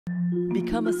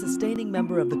Become a sustaining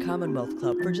member of the Commonwealth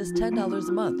Club for just $10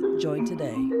 a month. Join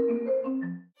today.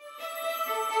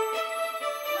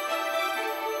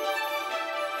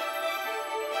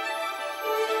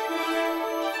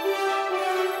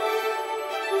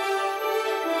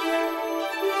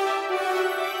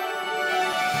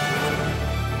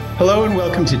 Hello and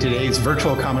welcome to today's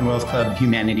Virtual Commonwealth Club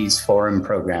Humanities Forum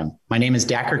program. My name is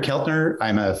Dacher Keltner.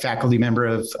 I'm a faculty member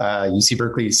of UC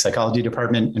Berkeley's Psychology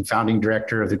Department and founding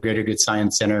director of the Greater Good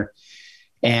Science Center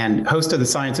and host of the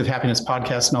Science of Happiness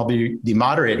podcast, and I'll be the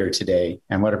moderator today.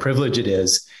 And what a privilege it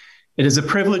is. It is a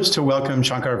privilege to welcome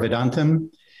Shankar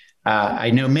Vendantam. I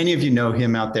know many of you know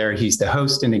him out there. He's the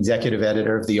host and executive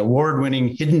editor of the award-winning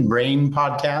Hidden Brain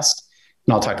podcast,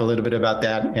 and I'll talk a little bit about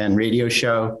that, and radio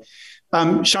show.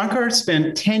 Shankar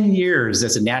spent 10 years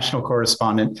as a national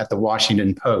correspondent at the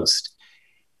Washington Post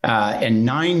and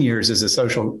 9 years as a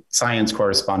social science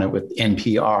correspondent with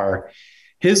NPR.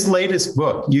 His latest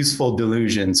book, Useful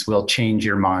Delusions, will change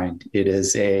your mind. It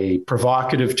is a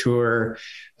provocative tour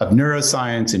of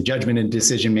neuroscience and judgment and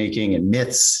decision-making and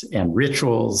myths and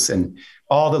rituals and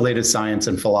all the latest science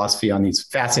and philosophy on these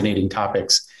fascinating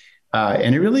topics.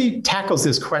 And it really tackles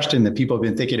this question that people have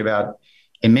been thinking about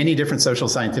in many different social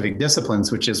scientific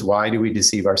disciplines, which is why do we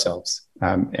deceive ourselves?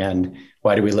 And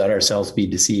why do we let ourselves be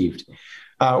deceived?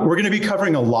 We're going to be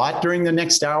covering a lot during the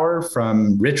next hour,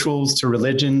 from rituals to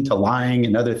religion to lying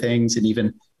and other things, and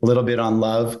even a little bit on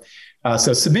love.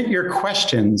 So submit your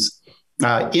questions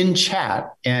in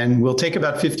chat, and we'll take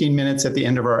about 15 minutes at the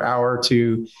end of our hour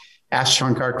to ask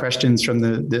Shankar questions from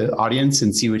the audience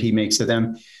and see what he makes of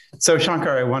them. So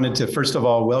Shankar, I wanted to first of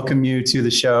all welcome you to the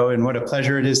show, and what a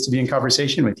pleasure it is to be in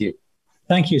conversation with you.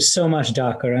 Thank you so much,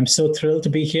 Dacher. I'm so thrilled to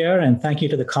be here, and thank you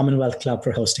to the Commonwealth Club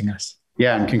for hosting us.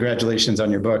 Yeah, and congratulations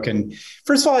on your book. And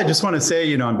first of all, I just want to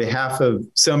say, on behalf of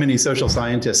so many social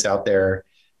scientists out there,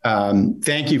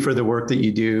 thank you for the work that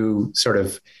you do, sort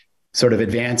of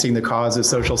advancing the cause of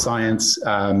social science.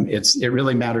 It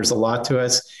really matters a lot to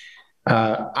us.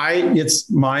 It's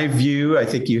my view. I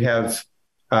think you have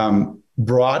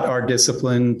brought our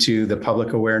discipline to the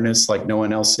public awareness like no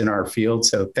one else in our field.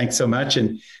 So thanks so much.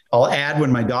 And I'll add,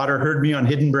 when my daughter heard me on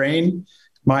Hidden Brain,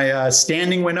 my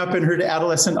standing went up in her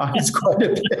adolescent eyes quite a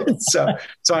bit. So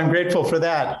I'm grateful for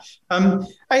that.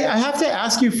 I have to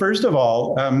ask you, first of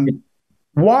all,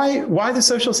 why the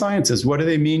social sciences? What do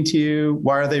they mean to you?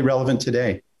 Why are they relevant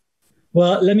today?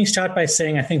 Well, let me start by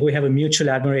saying I think we have a mutual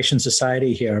admiration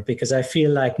society here, because I feel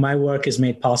like my work is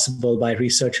made possible by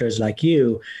researchers like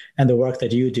you and the work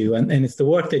that you do. And it's the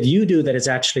work that you do that is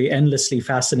actually endlessly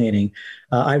fascinating.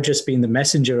 I've just been the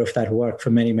messenger of that work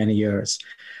for many, many years.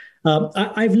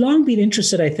 I've long been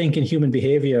interested, I think, in human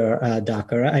behavior,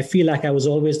 Dacher. I feel like I was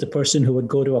always the person who would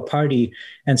go to a party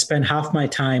and spend half my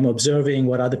time observing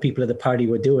what other people at the party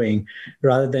were doing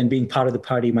rather than being part of the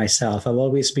party myself. I've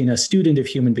always been a student of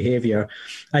human behavior.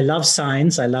 I love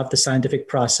science. I love the scientific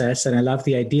process. And I love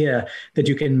the idea that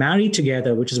you can marry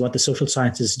together, which is what the social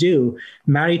sciences do,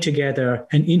 marry together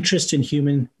an interest in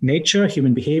human nature,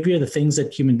 human behavior, the things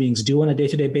that human beings do on a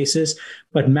day-to-day basis,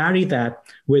 but marry that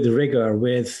with rigor,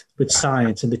 with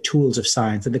science and the tools of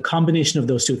science. And the combination of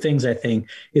those two things, I think,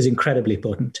 is incredibly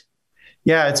potent.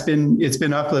 Yeah, it's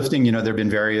been uplifting. There have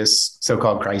been various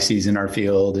so-called crises in our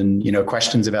field and,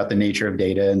 questions about the nature of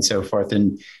data and so forth.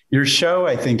 And your show,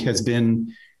 I think, has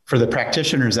been, for the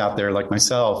practitioners out there like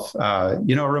myself, a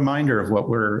reminder of what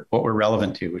we're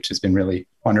relevant to, which has been really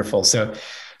wonderful. So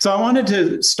I wanted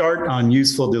to start on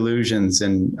Useful Delusions,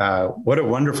 and what a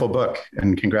wonderful book,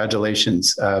 and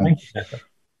congratulations. Thank you.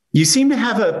 You seem to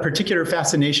have a particular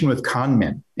fascination with con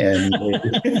men, and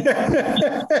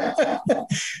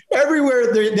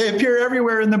everywhere they appear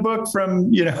everywhere in the book,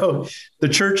 from the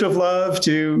Church of Love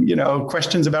to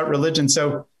questions about religion.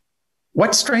 So,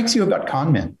 what strikes you about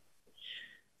con men?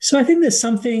 So I think there's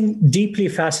something deeply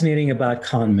fascinating about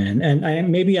con men,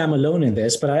 and maybe I'm alone in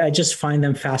this, but I just find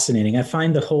them fascinating. I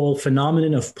find the whole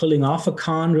phenomenon of pulling off a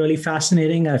con really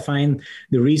fascinating. I find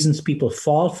the reasons people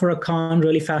fall for a con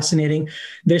really fascinating.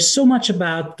 There's so much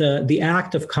about the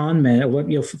act of con men,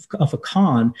 of a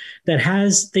con, that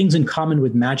has things in common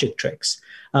with magic tricks.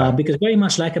 Because very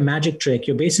much like a magic trick,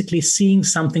 you're basically seeing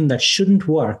something that shouldn't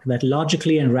work, that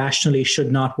logically and rationally should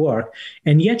not work.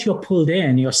 And yet you're pulled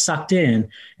in, you're sucked in.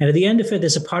 And at the end of it,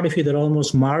 there's a part of you that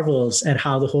almost marvels at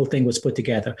how the whole thing was put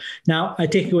together. Now, I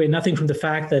take away nothing from the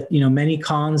fact that, many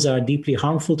cons are deeply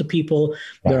harmful to people.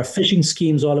 There are phishing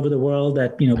schemes all over the world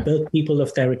that, bilk people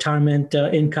of their retirement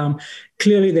income.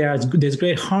 clearly there's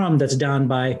great harm that's done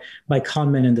by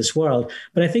con men in this world.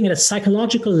 But I think at a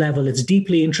psychological level, it's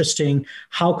deeply interesting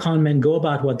how con men go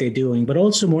about what they're doing, but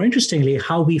also more interestingly,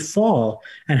 how we fall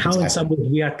and how in some ways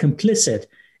we are complicit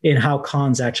in how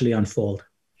cons actually unfold.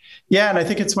 Yeah, and I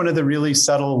think it's one of the really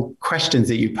subtle questions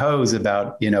that you pose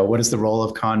about, what is the role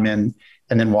of con men,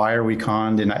 and then why are we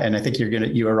conned? And I think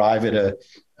you arrive at a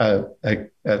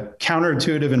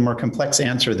counterintuitive and more complex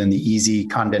answer than the easy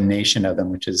condemnation of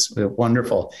them, which is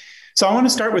wonderful. So I want to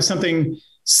start with something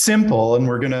simple, and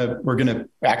we're gonna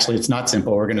actually, it's not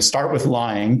simple. We're gonna start with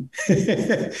lying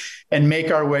and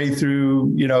make our way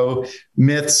through,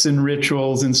 myths and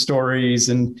rituals and stories,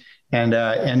 and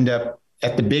end up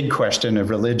at the big question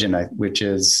of religion, which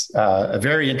is a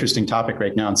very interesting topic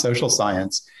right now in social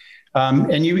science.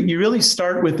 And you really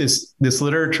start with this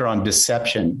literature on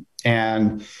deception.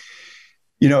 And,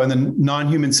 in the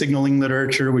non-human signaling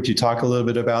literature, which you talk a little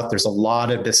bit about, there's a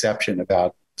lot of deception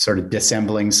about sort of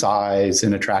dissembling size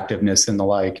and attractiveness and the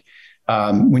like.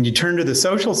 When you turn to the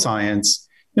social science,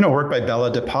 work by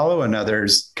Bella DiPaolo and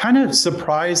others kind of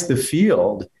surprised the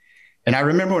field. And I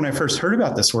remember when I first heard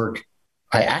about this work,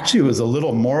 I actually was a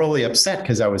little morally upset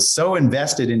because I was so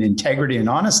invested in integrity and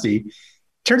honesty.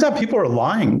 Turns out people are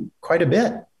lying quite a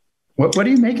bit. What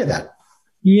do you make of that?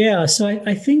 Yeah, so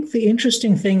I think the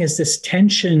interesting thing is this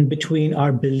tension between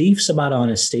our beliefs about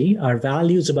honesty, our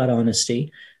values about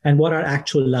honesty, and what our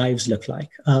actual lives look like.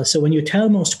 So when you tell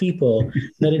most people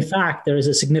that, in fact, there is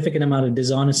a significant amount of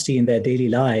dishonesty in their daily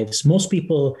lives, most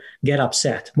people get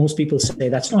upset. Most people say,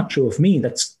 that's not true of me.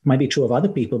 That might be true of other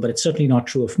people, but it's certainly not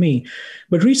true of me.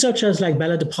 But researchers like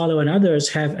Bella DiPaolo and others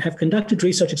have conducted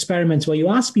research experiments where you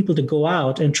ask people to go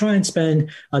out and try and spend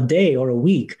a day or a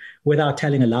week without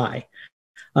telling a lie.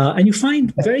 And you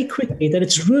find very quickly that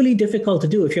it's really difficult to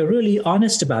do. If you're really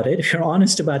honest about it, if you're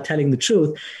honest about telling the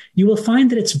truth, you will find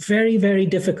that it's very, very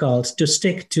difficult to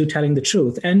stick to telling the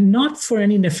truth, and not for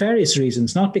any nefarious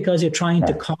reasons, not because you're trying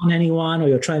to con anyone or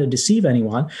you're trying to deceive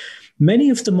anyone. Many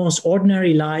of the most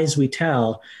ordinary lies we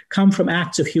tell come from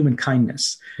acts of human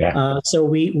kindness. Yeah. So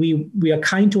we are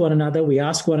kind to one another. We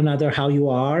ask one another how you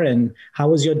are and how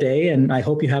was your day, and I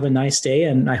hope you have a nice day,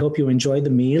 and I hope you enjoyed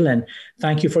the meal, and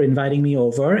thank you for inviting me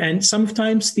over. And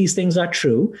sometimes these things are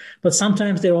true, but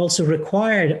sometimes they're also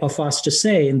required of us to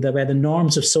say by the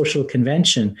norms of social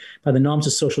convention, by the norms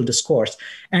of social discourse.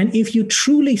 And if you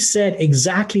truly said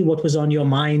exactly what was on your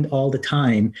mind all the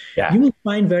time, you will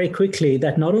find very quickly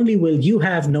that not only will you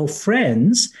have no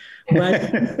friends,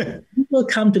 but people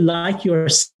come to like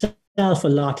yourself a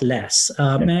lot less.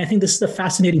 And I think this is the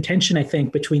fascinating tension, I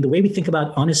think, between the way we think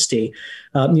about honesty.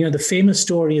 The famous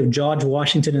story of George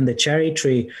Washington and the cherry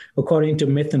tree, according to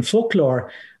myth and folklore.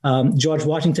 George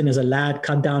Washington, as a lad,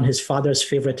 cut down his father's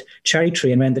favorite cherry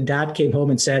tree. And when the dad came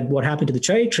home and said, what happened to the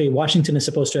cherry tree? Washington is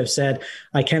supposed to have said,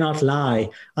 I cannot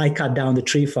lie. I cut down the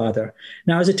tree, father.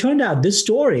 Now, as it turned out, this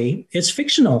story is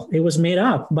fictional. It was made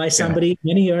up by somebody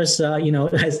many years,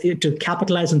 to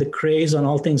capitalize on the craze on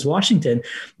all things Washington.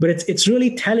 But it's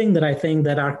really telling that I think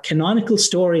that our canonical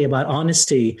story about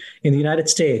honesty in the United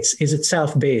States is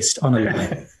itself based on a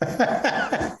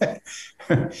lie.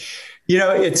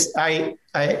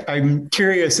 I'm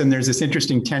curious, and there's this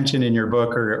interesting tension in your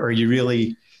book, or you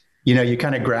really, you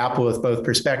kind of grapple with both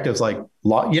perspectives. Like,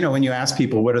 when you ask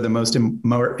people what are the most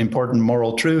important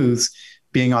moral truths,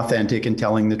 being authentic and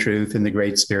telling the truth in the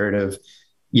great spirit of,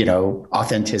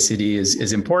 authenticity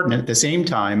is important. At the same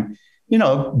time,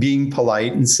 being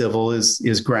polite and civil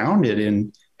is grounded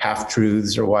in half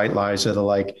truths or white lies or the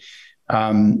like.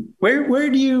 Where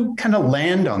do you kind of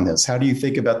land on this? How do you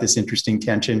think about this interesting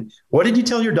tension? What did you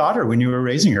tell your daughter when you were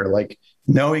raising her, like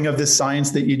knowing of this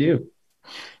science that you do?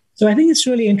 So I think it's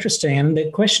really interesting. And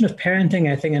the question of parenting,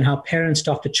 I think, and how parents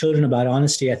talk to children about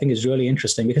honesty, I think is really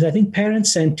interesting, because I think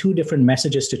parents send two different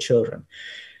messages to children.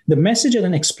 The message at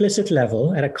an explicit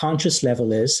level, at a conscious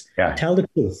level, is tell the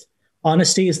truth.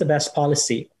 Honesty is the best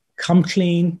policy. Come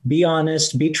clean, be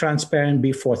honest, be transparent,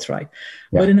 be forthright.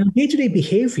 But in our day-to-day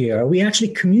behavior, we actually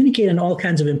communicate in all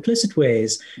kinds of implicit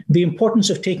ways the importance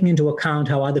of taking into account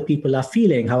how other people are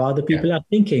feeling, how other people are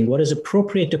thinking, what is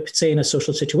appropriate to say in a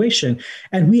social situation.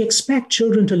 And we expect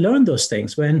children to learn those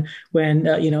things. When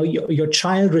your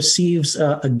child receives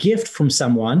a gift from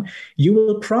someone, you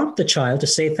will prompt the child to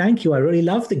say, thank you, I really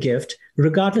love the gift.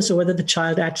 regardless of whether the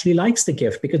child actually likes the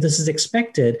gift, because this is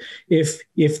expected. If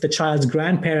the child's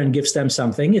grandparent gives them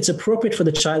something, it's appropriate for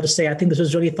the child to say, I think this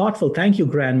was really thoughtful. Thank you,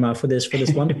 grandma, for this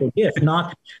wonderful gift.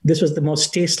 Not, this was the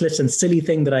most tasteless and silly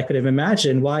thing that I could have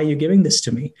imagined. Why are you giving this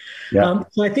to me? Yeah.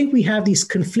 So I think we have these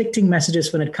conflicting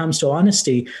messages when it comes to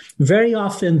honesty. Very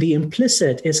often the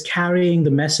implicit is carrying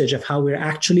the message of how we're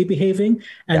actually behaving,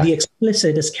 and the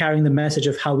explicit is carrying the message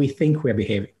of how we think we're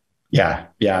behaving. Yeah.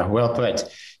 Well put.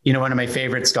 One of my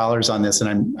favorite scholars on this,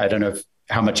 and I don't know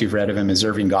how much you've read of him, is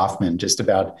Irving Goffman, just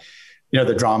about,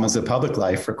 the dramas of public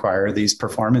life require these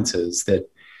performances that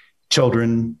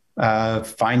children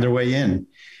find their way in.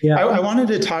 Yeah. I wanted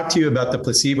to talk to you about the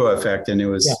placebo effect, and it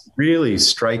was really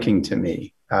striking to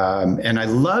me. And I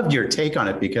loved your take on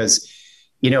it because,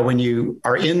 when you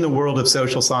are in the world of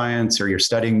social science, or you're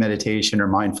studying meditation or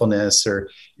mindfulness, or,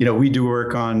 we do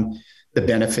work on the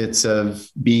benefits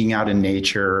of being out in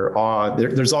nature.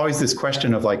 There's always this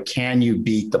question of like, can you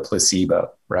beat the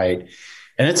placebo, right?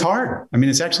 And it's hard. I mean,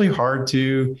 it's actually hard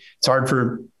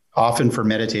often for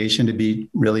meditation to beat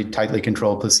really tightly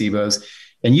controlled placebos.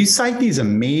 And you cite these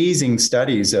amazing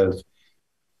studies of,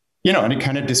 and it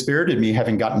kind of dispirited me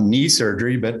having gotten knee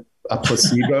surgery, but a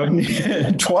placebo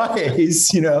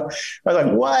twice, I was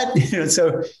like, what?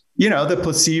 So, the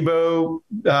placebo,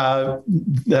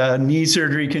 the knee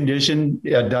surgery condition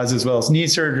does as well as knee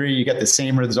surgery. You get the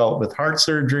same result with heart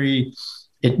surgery.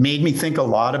 It made me think a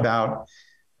lot about,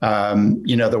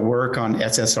 the work on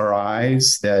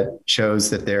SSRIs that shows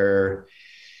that they're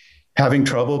having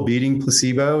trouble beating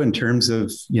placebo in terms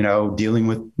of, dealing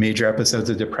with major episodes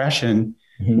of depression.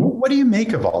 Mm-hmm. What do you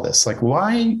make of all this? Like,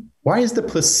 why is the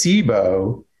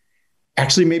placebo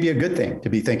actually maybe a good thing to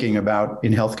be thinking about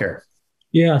in healthcare?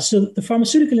 Yeah, so the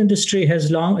pharmaceutical industry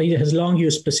has long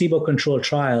used placebo-controlled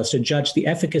trials to judge the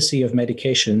efficacy of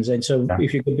medications. And so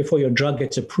before your drug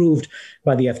gets approved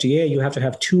by the FDA, you have to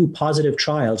have 2 positive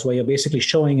trials where you're basically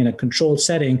showing in a controlled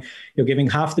setting, you're giving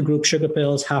half the group sugar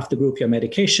pills, half the group your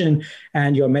medication,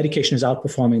 and your medication is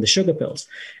outperforming the sugar pills.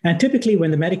 And typically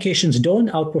when the medications don't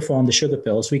outperform the sugar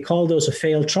pills, we call those a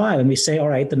failed trial, and we say, all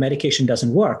right, the medication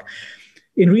doesn't work.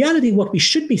 In reality, what we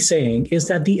should be saying is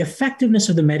that the effectiveness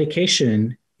of the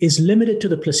medication is limited to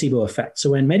the placebo effect. So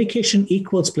when medication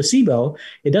equals placebo,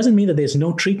 it doesn't mean that there's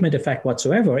no treatment effect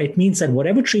whatsoever. It means that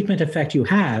whatever treatment effect you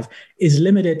have is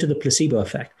limited to the placebo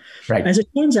effect. Right. As it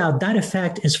turns out, that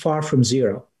effect is far from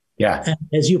zero. Yeah. And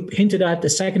as you hinted at a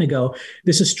second ago,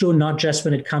 this is true not just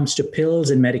when it comes to pills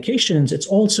and medications. It's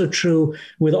also true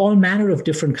with all manner of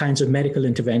different kinds of medical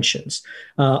interventions,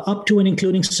 up to and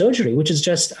including surgery, which is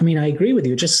just, I agree with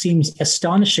you. It just seems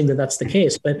astonishing that that's the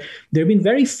case. But there have been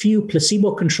very few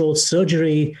placebo-controlled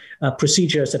surgery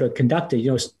procedures that are conducted,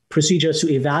 procedures to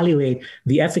evaluate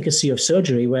the efficacy of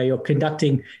surgery, where you're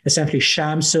conducting essentially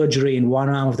sham surgery in one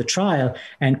arm of the trial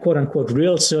and quote unquote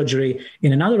real surgery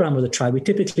in another arm of the trial. We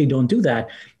typically don't do that.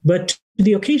 But on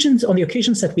the occasions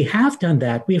that we have done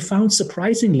that, we have found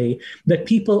surprisingly that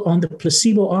people on the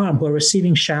placebo arm who are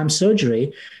receiving sham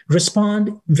surgery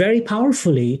respond very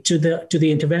powerfully to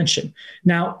the intervention.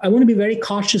 Now, I want to be very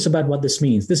cautious about what this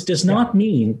means. This does not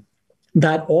mean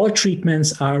that all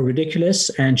treatments are ridiculous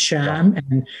and sham,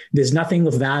 and there's nothing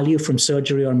of value from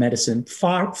surgery or medicine.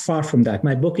 Far, far from that.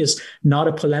 My book is not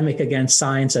a polemic against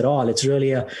science at all. It's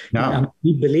really I'm a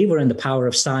deep believer in the power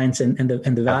of science and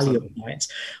the value of science.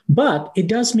 But it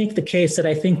does make the case that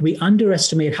I think we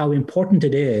underestimate how important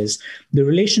it is, the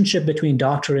relationship between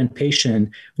doctor and patient,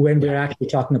 when we're actually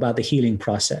talking about the healing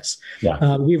process.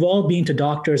 We've all been to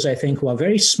doctors, I think, who are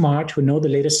very smart, who know the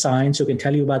latest science, who can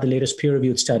tell you about the latest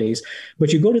peer-reviewed studies.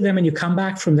 But you go to them and you come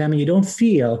back from them and you don't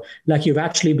feel like you've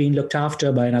actually been looked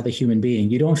after by another human being.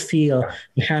 You don't feel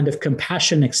the hand of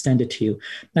compassion extended to you.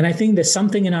 And I think there's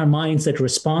something in our minds that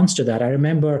responds to that. I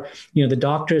remember, the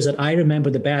doctors that I remember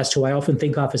the best, who I often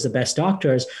think of as the best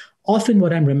doctors, often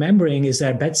what I'm remembering is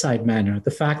their bedside manner. The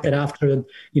fact that after,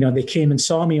 they came and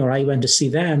saw me or I went to see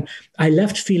them, I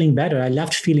left feeling better. I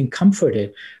left feeling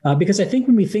comforted. Because I think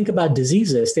when we think about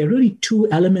diseases, there are really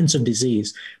 2 elements of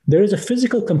disease. There is a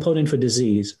physical component for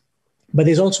disease, but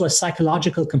there's also a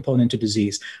psychological component to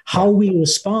disease. How we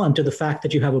respond to the fact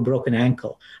that you have a broken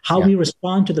ankle, how we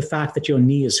respond to the fact that your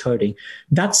knee is hurting.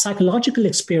 That psychological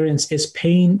experience is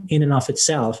pain in and of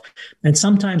itself. And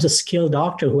sometimes a skilled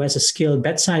doctor who has a skilled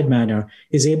bedside manner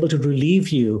is able to relieve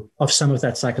you of some of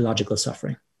that psychological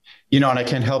suffering. And I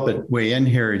can't help but weigh in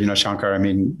here, Shankar.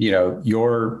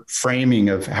 Your framing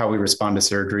of how we respond to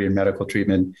surgery and medical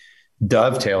treatment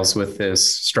dovetails with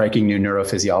this striking new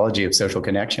neurophysiology of social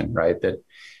connection, right? That,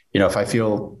 if I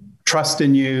feel trust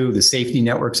in you, the safety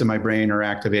networks in my brain are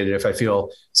activated. If I feel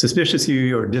suspicious of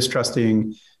you or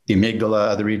distrusting, the amygdala,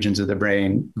 other regions of the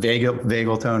brain.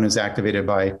 Vagal tone is activated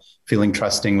by feeling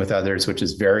trusting with others, which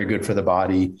is very good for the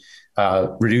body.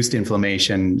 Reduced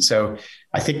inflammation. So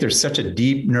I think there's such a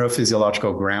deep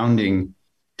neurophysiological grounding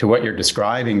to what you're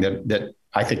describing that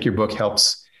I think your book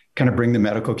helps kind of bring the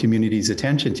medical community's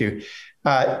attention to.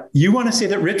 You want to say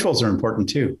that rituals are important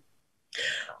too.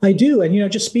 I do.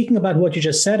 And, just speaking about what you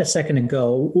just said a second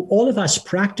ago, all of us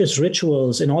practice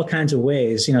rituals in all kinds of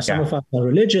ways. Some of us are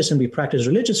religious and we practice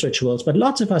religious rituals, but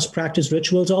lots of us practice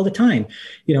rituals all the time.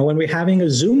 When we're having a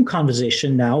Zoom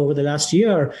conversation now over the last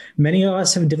year, many of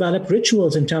us have developed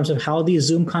rituals in terms of how these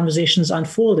Zoom conversations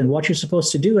unfold and what you're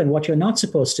supposed to do and what you're not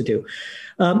supposed to do.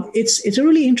 It's a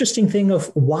really interesting thing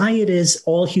of why it is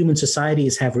all human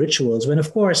societies have rituals, when,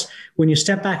 of course, when you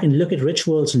step back and look at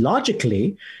rituals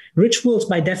logically, rituals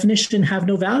by definition have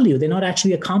no value. They're not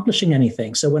actually accomplishing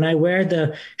anything. So when I wear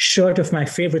the shirt of my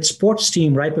favorite sports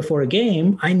team right before a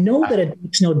game, I know that it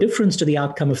makes no difference to the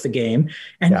outcome of the game.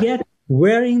 And yet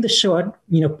wearing the shirt,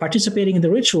 participating in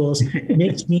the rituals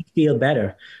makes me feel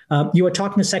better. You were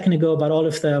talking a second ago about all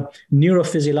of the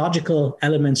neurophysiological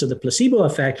elements of the placebo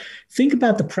effect. Think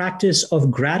about the practice of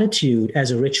gratitude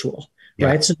as a ritual.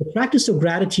 Right. So the practice of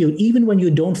gratitude, even when you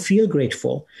don't feel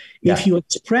grateful, if you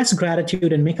express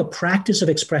gratitude and make a practice of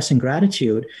expressing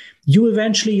gratitude,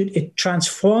 it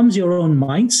transforms your own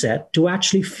mindset to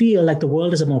actually feel like the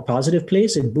world is a more positive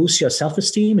place. It boosts your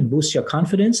self-esteem. It boosts your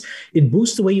confidence. It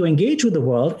boosts the way you engage with the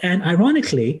world. And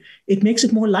ironically, it makes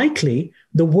it more likely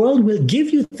the world will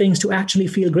give you things to actually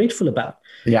feel grateful about.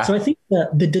 Yeah. So I think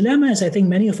the dilemma is, I think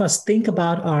many of us think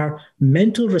about our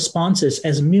mental responses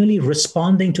as merely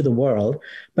responding to the world.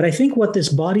 But I think what this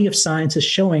body of science is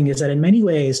showing is that in many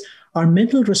ways, our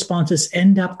mental responses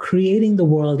end up creating the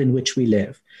world in which we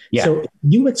live. Yeah. So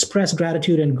you express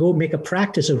gratitude and go make a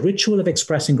practice, a ritual of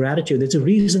expressing gratitude. There's a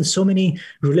reason so many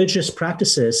religious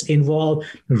practices involve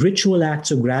ritual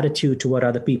acts of gratitude toward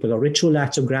other people or ritual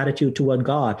acts of gratitude toward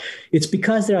God. It's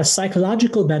because there are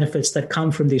psychological benefits that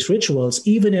come from these rituals,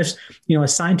 even if, a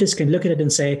scientist can look at it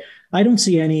and say, I don't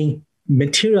see any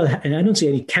material, and I don't see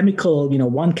any chemical,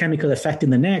 one chemical affecting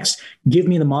the next. Give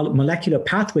me the molecular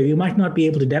pathway. We might not be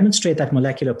able to demonstrate that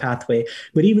molecular pathway,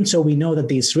 but even so, we know that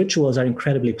these rituals are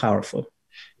incredibly powerful.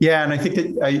 Yeah, and I think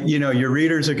that your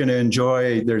readers are going to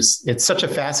enjoy. It's such a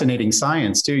fascinating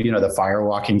science too. The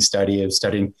firewalking study of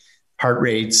studying heart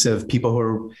rates of people who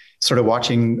are sort of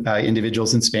watching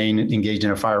individuals in Spain engage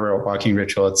in a firewalking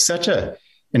ritual. It's such an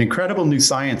incredible new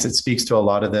science. It speaks to a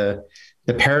lot of the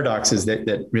paradoxes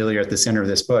that really are at the center of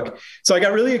this book. So I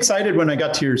got really excited when I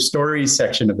got to your stories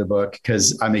section of the book,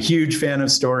 because I'm a huge fan of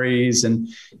stories. And,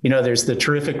 there's the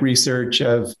terrific research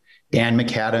of Dan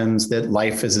McAdams, that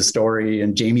life is a story,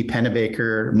 and Jamie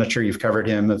Pennebaker, I'm not sure you've covered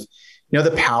him, of,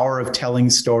 the power of telling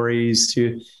stories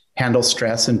to handle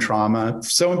stress and trauma.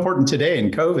 So important today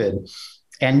in COVID.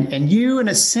 And you, in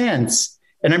a sense,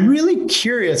 and I'm really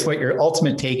curious what your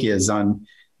ultimate take is on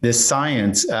this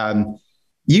science.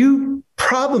 You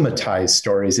problematize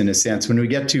stories in a sense when we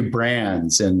get to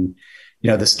brands and,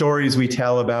 the stories we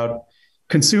tell about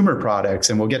consumer products,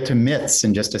 and we'll get to myths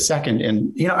in just a second.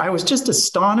 And, I was just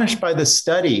astonished by the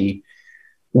study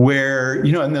where,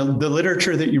 in the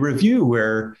literature that you review,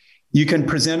 where you can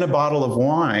present a bottle of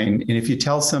wine, and if you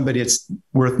tell somebody it's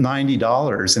worth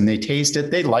 $90 and they taste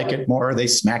it, they like it more, they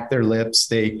smack their lips,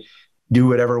 they do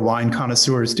whatever wine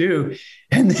connoisseurs do.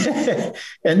 And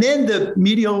then the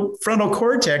medial frontal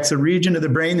cortex, a region of the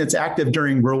brain that's active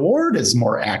during reward, is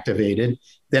more activated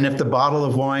than if the bottle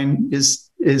of wine is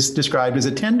described as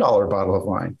a $10 bottle of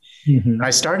wine. Mm-hmm. And I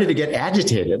started to get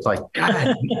agitated, like,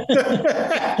 God.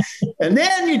 And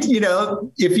then,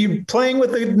 if you're playing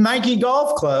with the Nike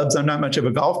golf clubs, I'm not much of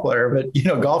a golf player,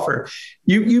 but, golfer,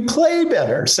 you play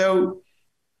better. So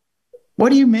what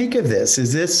do you make of this?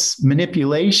 Is this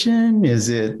manipulation? Is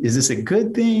this a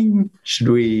good thing? Should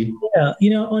we?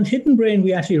 Yeah, on Hidden Brain,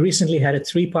 we actually recently had a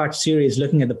 3-part series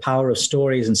looking at the power of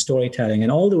stories and storytelling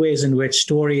and all the ways in which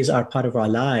stories are part of our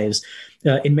lives.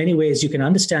 In many ways, you can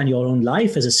understand your own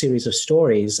life as a series of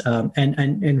stories,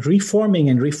 and reforming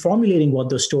and reformulating what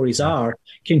those stories are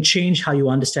can change how you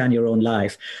understand your own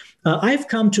life. I've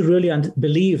come to really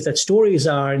believe that stories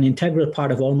are an integral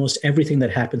part of almost everything that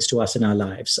happens to us in our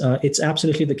lives. It's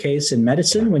absolutely the case in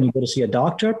medicine. When you go to see a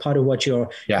doctor, part of what you're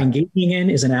engaging in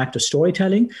is an act of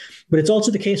storytelling. But it's also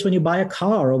the case when you buy a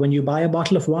car or when you buy a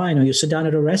bottle of wine or you sit down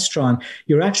at a restaurant,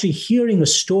 you're actually hearing a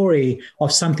story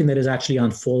of something that is actually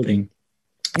unfolding.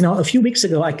 A few weeks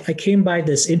ago, I came by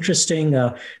this interesting,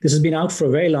 this has been out for a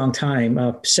very long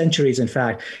time, centuries, in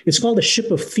fact. It's called The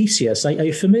Ship of Theseus. Are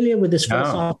you familiar with this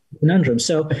philosophical conundrum?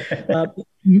 So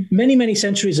Many, many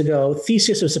centuries ago,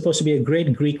 Theseus was supposed to be a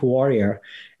great Greek warrior.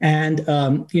 And,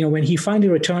 when he finally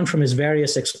returned from his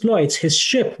various exploits, his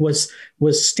ship was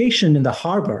stationed in the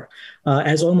harbor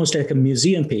as almost like a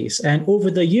museum piece. And over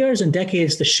the years and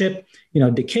decades, the ship,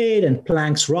 decayed and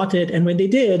planks rotted. And when they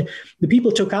did, the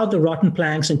people took out the rotten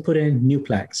planks and put in new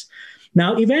planks.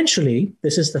 Now, eventually,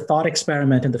 this is the thought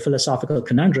experiment and the philosophical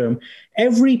conundrum,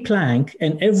 every plank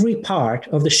and every part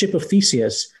of the ship of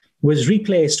Theseus was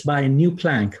replaced by a new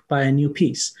plank, by a new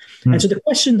piece. And so the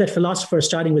question that philosophers,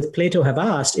 starting with Plato, have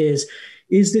asked is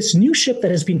this new ship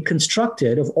that has been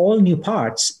constructed of all new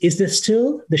parts, is this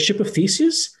still the ship of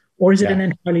Theseus, or is it an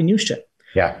entirely new ship?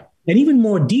 Yeah. An even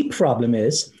more deep problem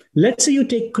is, let's say you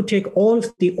could take all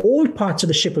of the old parts of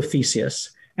the ship of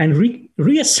Theseus and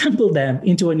reassemble them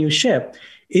into a new ship.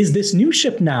 Is this new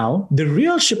ship now the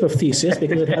real ship of Theseus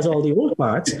because it has all the old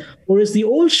parts? Or is the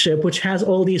old ship, which has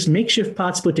all these makeshift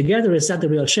parts put together, is that the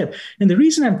real ship? And the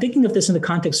reason I'm thinking of this in the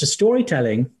context of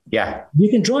storytelling, you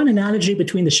can draw an analogy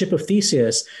between the ship of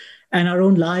Theseus and our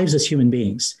own lives as human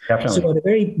beings. Definitely. So at a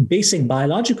very basic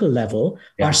biological level,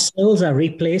 our cells are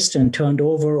replaced and turned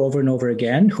over and over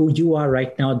again. Who you are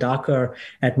right now, Dakar,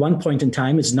 at one point in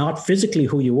time is not physically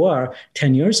who you were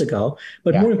 10 years ago.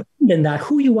 But more important than that,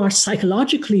 who you are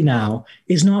psychologically now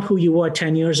is not who you were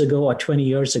 10 years ago or 20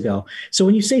 years ago. So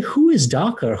when you say, who is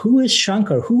Dakar? Who is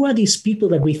Shankar? Who are these people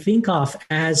that we think of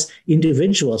as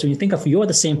individuals? When you think of you're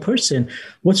the same person,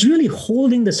 what's really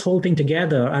holding this whole thing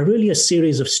together are really a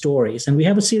series of stories. And we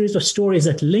have a series of stories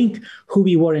that link who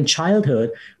we were in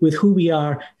childhood with who we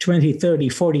are 20, 30,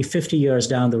 40, 50 years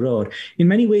down the road. In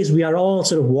many ways, we are all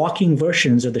sort of walking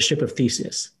versions of the ship of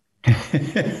Theseus.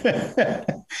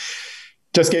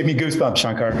 Just gave me goosebumps,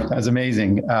 Shankar. That was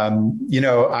amazing. When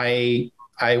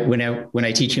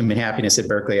I teach human happiness at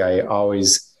Berkeley,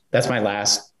 that's my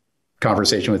last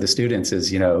conversation with the students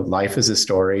is, life is a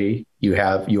story. You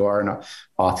are an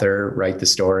author, write the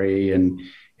story. And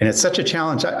it's such a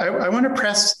challenge. I want to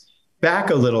press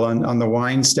back a little on the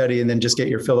wine study and then just get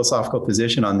your philosophical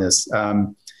position on this.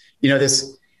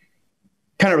 This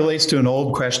kind of relates to an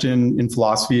old question in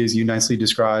philosophy, as you nicely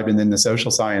described, and then the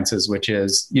social sciences, which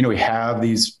is, we have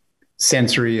these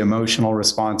sensory, emotional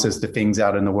responses to things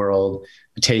out in the world,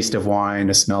 a taste of wine,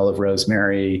 a smell of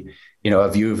rosemary, a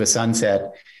view of a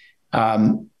sunset.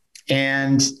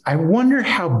 And I wonder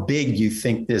how big you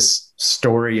think this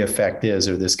story effect is,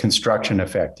 or this construction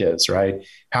effect is, right?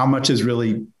 How much is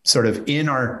really sort of in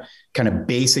our kind of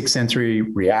basic sensory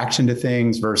reaction to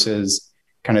things versus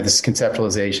kind of this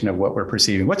conceptualization of what we're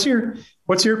perceiving. What's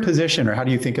your position, or how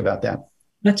do you think about that?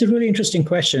 That's a really interesting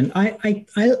question.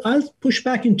 I'll push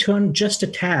back in turn just a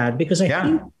tad, because I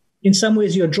think in some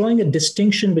ways you're drawing a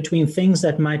distinction between things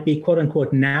that might be quote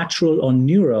unquote natural or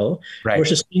neural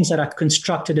versus things that are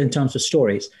constructed in terms of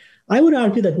stories. I would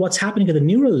argue that what's happening at the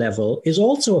neural level is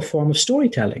also a form of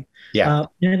storytelling. And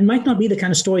it might not be the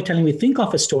kind of storytelling we think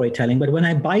of as storytelling, but when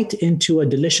I bite into a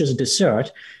delicious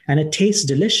dessert and it tastes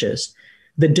delicious,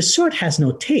 the dessert has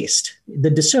no taste. The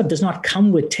dessert does not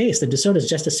come with taste. The dessert is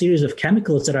just a series of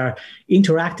chemicals that are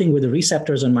interacting with the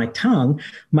receptors on my tongue.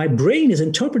 My brain is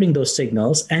interpreting those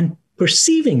signals and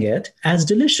perceiving it as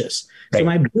delicious. So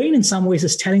my brain in some ways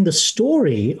is telling the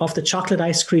story of the chocolate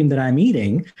ice cream that I'm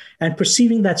eating and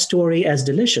perceiving that story as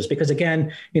delicious. Because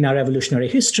again, in our evolutionary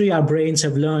history, our brains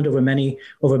have learned over many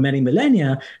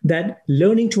millennia that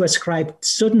learning to ascribe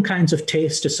certain kinds of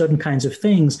taste to certain kinds of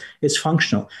things is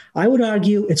functional. I would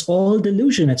argue it's all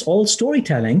delusion. It's all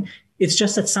storytelling. It's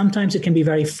just that sometimes it can be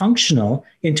very functional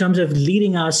in terms of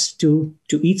leading us to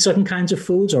eat certain kinds of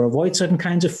foods or avoid certain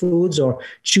kinds of foods or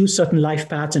choose certain life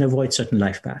paths and avoid certain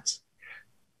life paths.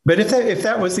 But if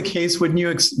that was the case, would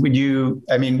you,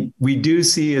 I mean, we do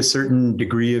see a certain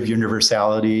degree of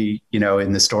universality,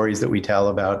 in the stories that we tell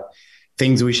about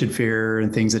things we should fear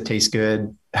and things that taste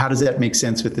good. How does that make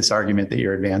sense with this argument that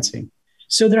you're advancing?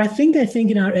 So there are things, I think,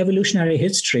 in our evolutionary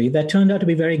history that turned out to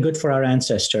be very good for our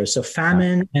ancestors. So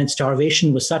famine and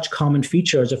starvation were such common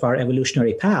features of our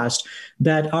evolutionary past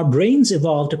that our brains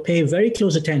evolved to pay very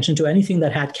close attention to anything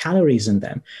that had calories in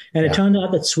them. And it turned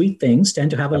out that sweet things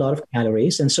tend to have a lot of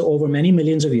calories. And so over many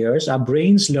millions of years, our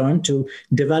brains learned to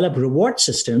develop reward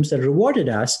systems that rewarded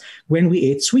us when we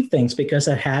ate sweet things because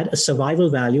that had a survival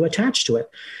value attached to it.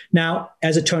 Now,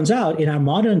 as it turns out, in our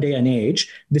modern day and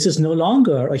age, this is no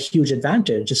longer a huge advantage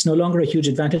advantage. It's no longer a huge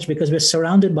advantage because we're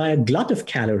surrounded by a glut of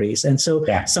calories. And so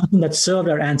something that served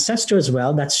our ancestors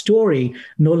well, that story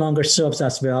no longer serves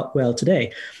us well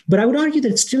today. But I would argue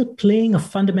that it's still playing a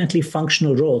fundamentally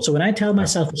functional role. So when I tell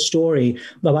myself a story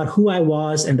about who I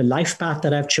was and the life path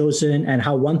that I've chosen and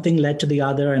how one thing led to the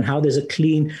other and how there's a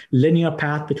clean linear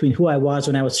path between who I was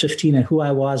when I was 15 and who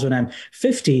I was when I'm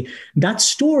 50, that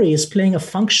story is playing a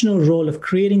functional role of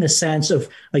creating a sense of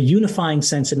a unifying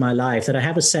sense in my life, that I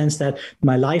have a sense that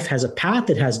my life has a path,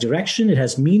 it has direction, it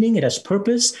has meaning, it has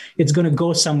purpose, it's going to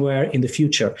go somewhere in the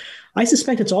future. I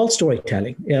suspect it's all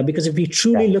storytelling, because if we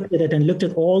truly looked at it and looked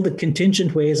at all the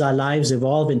contingent ways our lives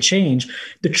evolve and change,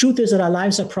 the truth is that our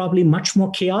lives are probably much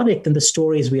more chaotic than the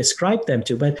stories we ascribe them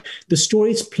to. But the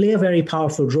stories play a very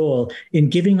powerful role in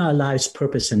giving our lives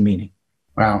purpose and meaning.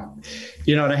 Wow.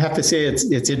 And I have to say,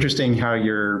 it's interesting how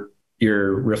your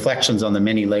reflections on the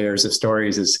many layers of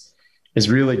stories is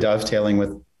really dovetailing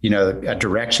with, a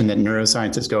direction that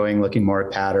neuroscience is going, looking more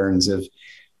at patterns of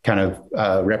kind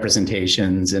of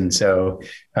representations. And so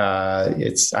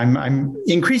I'm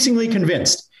increasingly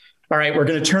convinced. All right, we're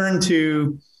going to turn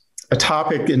to a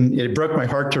topic, and it broke my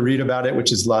heart to read about it,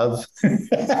 which is love.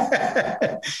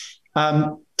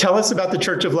 Tell us about the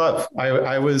Church of Love.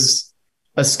 I was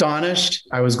astonished.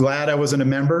 I was glad I wasn't a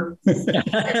member.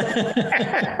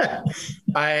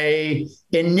 I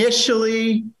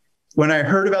initially, when I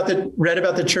read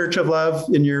about the Church of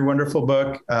Love in your wonderful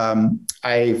book,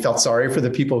 I felt sorry for the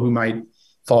people who might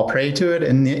fall prey to it.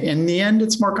 And in the end,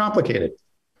 it's more complicated.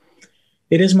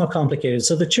 It is more complicated.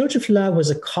 So the Church of Love was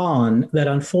a con that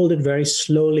unfolded very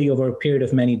slowly over a period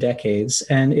of many decades.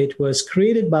 And it was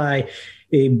created by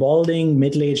a balding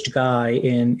middle-aged guy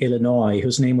in Illinois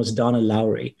whose name was Donald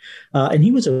Lowry. And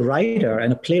he was a writer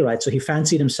and a playwright. So he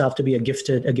fancied himself to be a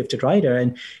gifted writer.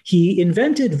 And he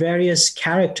invented various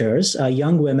characters,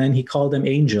 young women, he called them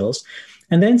angels.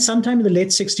 And then sometime in the late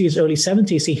 60s, early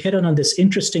 70s, he hit on this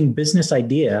interesting business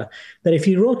idea that if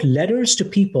he wrote letters to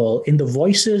people in the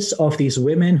voices of these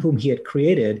women whom he had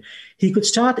created, he could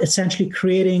start essentially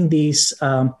creating these,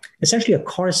 essentially a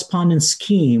correspondence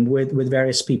scheme with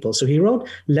various people. So he wrote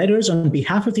letters on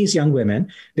behalf of these young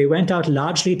women. They went out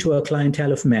largely to a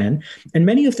clientele of men. And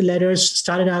many of the letters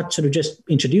started out sort of just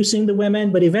introducing the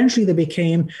women, but eventually they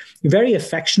became very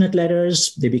affectionate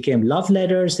letters. They became love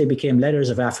letters. They became letters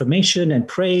of affirmation and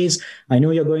praise. I know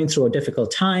you're going through a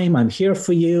difficult time. I'm here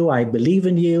for you. I believe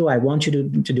in you. I want you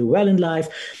to do well in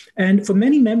life. And for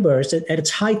many members, at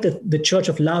its height, the Church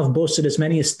of Love boasted as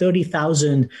many as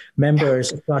 30,000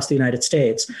 members across the United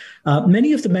States.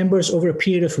 Many of the members, over a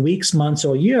period of weeks, months,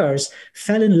 or years,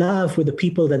 fell in love with the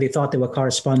people that they thought they were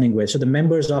corresponding with. So the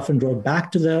members often wrote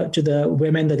back to the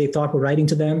women that they thought were writing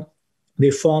to them.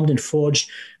 They formed and forged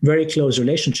very close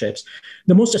relationships.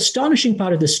 The most astonishing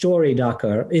part of the story,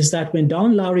 Dakar, is that when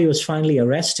Don Lowry was finally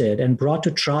arrested and brought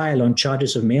to trial on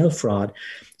charges of mail fraud,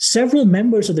 several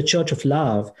members of the Church of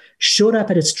Love showed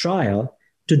up at his trial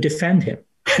to defend him.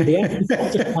 They actually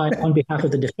testified on behalf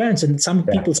of the defense. And some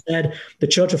people said the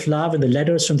Church of Love and the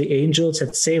letters from the angels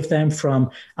had saved them from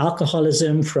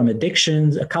alcoholism, from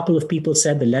addictions. A couple of people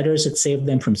said the letters had saved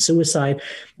them from suicide.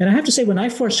 And I have to say, when I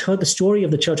first heard the story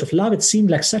of the Church of Love, it seemed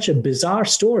like such a bizarre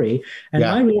story. And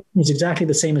my reaction was exactly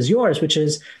the same as yours, which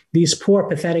is these poor,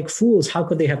 pathetic fools. How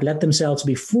could they have let themselves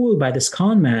be fooled by this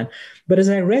con man? But as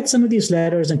I read some of these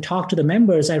letters and talked to the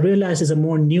members, I realized there's a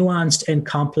more nuanced and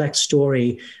complex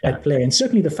story at play. And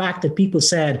certainly the fact that people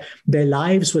said their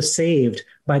lives were saved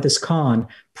by this con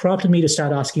prompted me to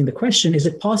start asking the question, is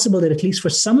it possible that at least for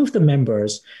some of the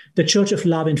members, the Church of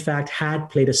Love, in fact, had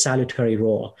played a salutary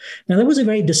role? Now, that was a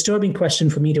very disturbing question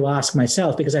for me to ask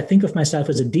myself, because I think of myself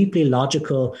as a deeply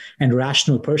logical and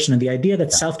rational person. And the idea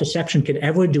that self-deception can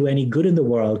ever do any good in the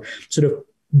world sort of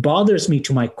bothers me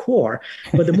to my core.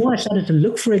 But the more I started to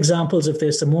look for examples of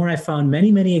this, the more I found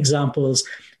many, many examples,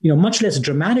 much less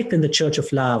dramatic than the Church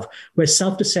of Love, where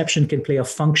self-deception can play a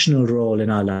functional role in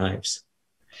our lives.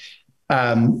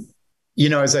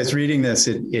 As I was reading this,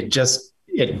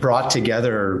 it brought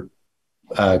together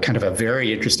kind of a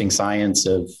very interesting science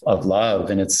of love.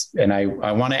 And I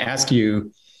want to ask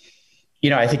you,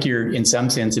 I think you're in some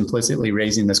sense implicitly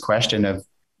raising this question of,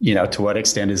 to what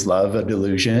extent is love a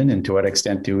delusion, and to what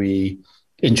extent do we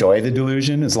enjoy the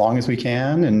delusion as long as we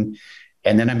can? And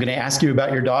then I'm going to ask you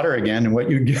about your daughter again and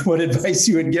what advice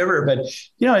you would give her. But,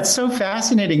 it's so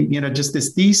fascinating, just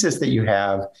this thesis that you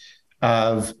have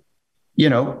of,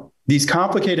 these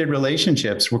complicated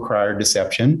relationships require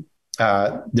deception.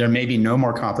 There may be no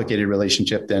more complicated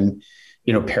relationship than,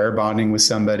 pair bonding with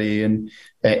somebody and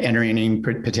entering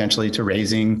potentially to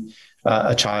raising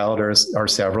a child or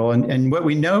several. And what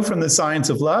we know from the science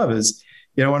of love is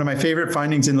one of my favorite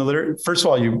findings in the literature, first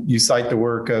of all, you cite the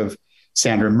work of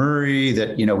Sandra Murray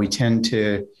that, we tend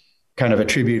to kind of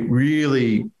attribute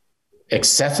really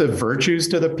excessive virtues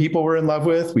to the people we're in love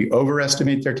with. We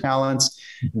overestimate their talents.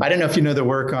 Mm-hmm. I don't know if you know the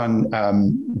work on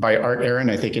by Art Aaron,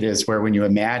 I think it is, where when you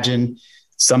imagine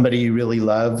somebody you really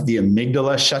love, the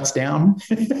amygdala shuts down.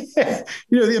 The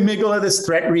amygdala, this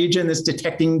threat region, this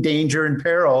detecting danger and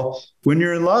peril. When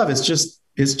you're in love, it's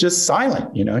just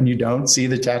silent, and you don't see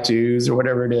the tattoos or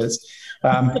whatever it is.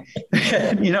 And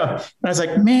I was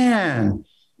like, man,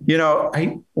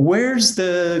 where's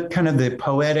the kind of the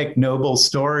poetic, noble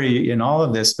story in all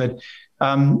of this? But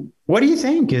what do you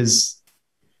think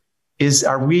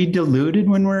are we deluded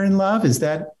when we're in love? Is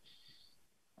that?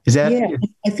 Yeah,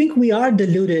 I think we are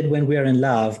deluded when we are in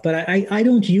love, but I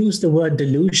don't use the word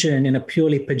delusion in a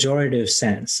purely pejorative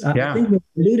sense. I think we're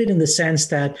deluded in the sense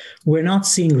that we're not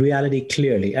seeing reality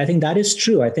clearly. I think that is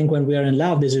true. I think when we are in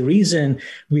love, there's a reason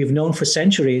we've known for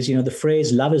centuries, the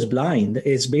phrase love is blind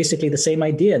is basically the same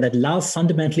idea, that love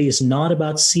fundamentally is not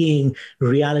about seeing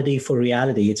reality for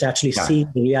reality. It's actually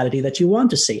seeing the reality that you want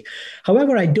to see.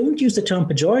 However, I don't use the term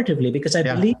pejoratively because I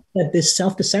believe that this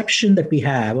self-deception that we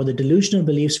have, or the delusional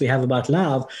beliefs we have about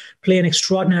love, play an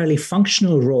extraordinarily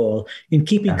functional role in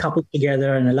keeping couples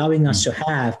together and allowing us to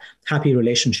have happy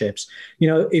relationships.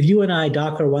 If you and I,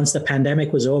 Dakar, once the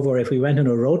pandemic was over, if we went on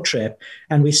a road trip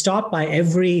and we stopped by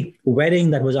every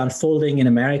wedding that was unfolding in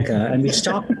America and we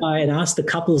stopped by and asked the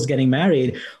couples getting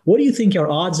married, what do you think your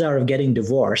odds are of getting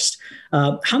divorced?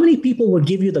 How many people would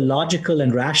give you the logical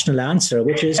and rational answer,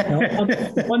 which is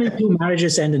 1 in 2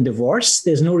 marriages end in divorce.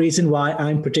 There's no reason why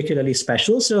I'm particularly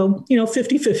special. So,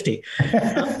 50-50.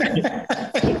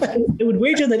 I would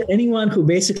wager that anyone who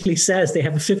basically says they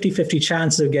have a 50-50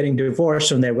 chance of getting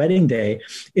divorced on their wedding day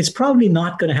is probably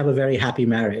not going to have a very happy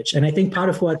marriage. And I think part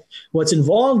of what's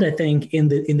involved, I think, in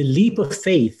the leap of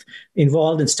faith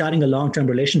involved in starting a long-term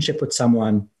relationship with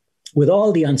someone, with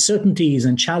all the uncertainties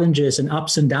and challenges and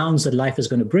ups and downs that life is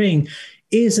going to bring,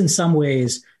 is in some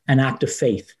ways an act of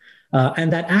faith.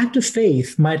 And that act of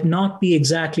faith might not be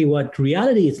exactly what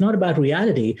reality, it's not about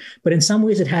reality, but in some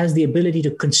ways it has the ability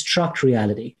to construct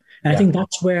reality. And I think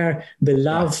that's where the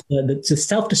love, the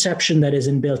self-deception that is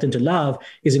inbuilt into love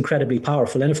is incredibly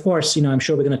powerful. And of course, I'm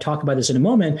sure we're going to talk about this in a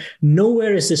moment.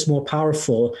 Nowhere is this more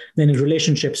powerful than in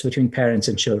relationships between parents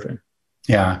and children.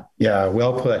 Yeah.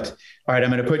 Well put. All right. I'm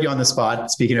going to put you on the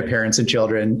spot. Speaking of parents and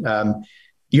children,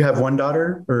 you have one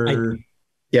daughter or?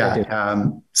 I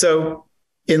do. So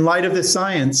in light of this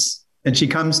science, and she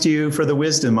comes to you for the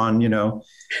wisdom on,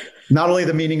 not only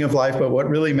the meaning of life, but what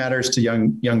really matters to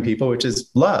young people, which is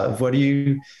love. How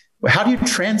do you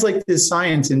translate this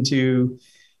science into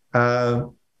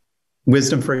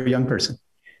wisdom for a young person?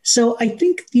 So I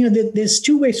think, there's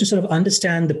 2 ways to sort of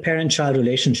understand the parent-child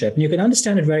relationship. And you can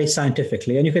understand it very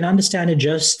scientifically, and you can understand it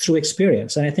just through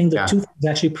experience. And I think the 2 things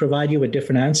actually provide you with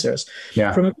different answers.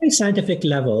 Yeah. From a very scientific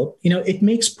level, it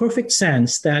makes perfect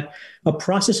sense that a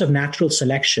process of natural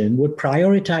selection would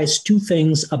prioritize 2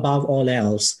 things above all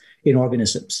else in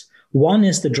organisms. One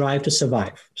is the drive to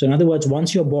survive. So in other words,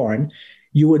 once you're born,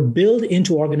 you would build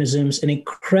into organisms an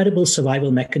incredible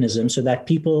survival mechanism so that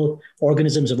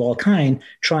organisms of all kind,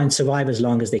 try and survive as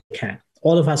long as they can.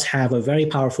 All of us have a very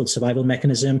powerful survival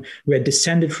mechanism. We're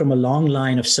descended from a long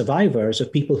line of survivors,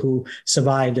 of people who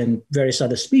survived and various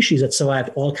other species that survived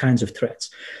all kinds of threats.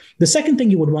 The second thing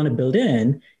you would want to build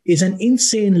in is an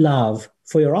insane love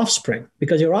for your offspring,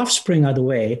 because your offspring are the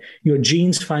way your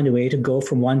genes find a way to go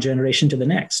from one generation to the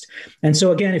next. And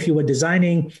so again, if you were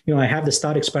designing, I have this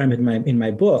thought experiment in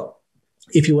my book.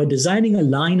 If you were designing a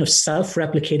line of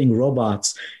self-replicating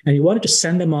robots and you wanted to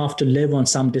send them off to live on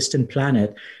some distant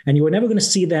planet, and you were never going to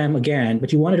see them again,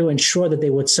 but you wanted to ensure that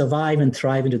they would survive and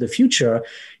thrive into the future,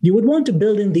 you would want to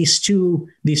build in these two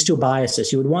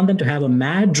biases. You would want them to have a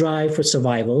mad drive for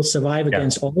survival, survive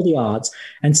against all the odds.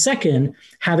 And second,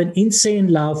 have an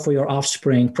insane love for your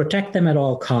offspring, protect them at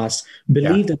all costs,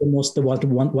 believe that the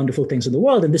wonderful things in the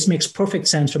world. And this makes perfect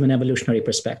sense from an evolutionary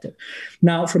perspective.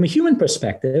 Now, from a human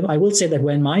perspective, I will say that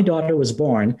when my daughter was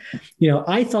born,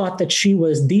 I thought that she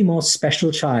was the most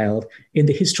special child in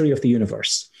the history of the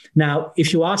universe. Now,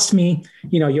 if you ask me,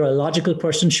 you're a logical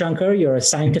person, Shankar, you're a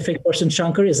scientific person,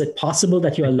 Shankar, is it possible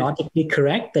that you are logically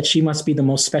correct, that she must be the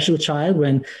most special child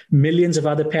when millions of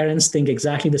other parents think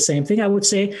exactly the same thing? I would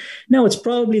say, no, it's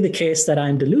probably the case that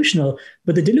I'm delusional,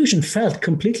 but the delusion felt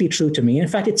completely true to me. In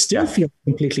fact, it still feels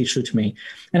completely true to me.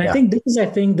 And I think this is,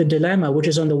 the dilemma, which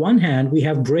is on the one hand, we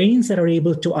have brains that are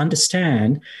able to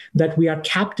understand that we are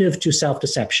captive to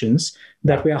self-deceptions,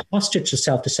 that we are hostage to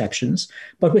self-deceptions,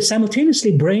 but we're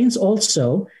simultaneously brains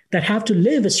also that have to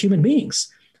live as human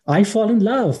beings. I fall in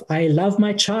love. I love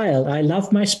my child. I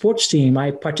love my sports team.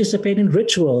 I participate in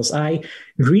rituals. I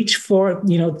reach for,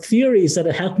 theories that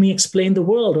help me explain the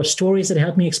world or stories that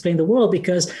help me explain the world.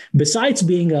 Because besides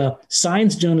being a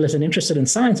science journalist and interested in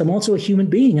science, I'm also a human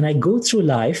being. And I go through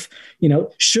life,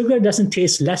 sugar doesn't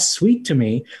taste less sweet to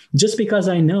me just because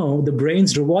I know the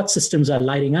brain's reward systems are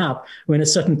lighting up when a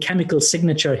certain chemical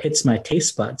signature hits my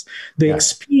taste buds. The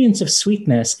experience of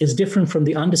sweetness is different from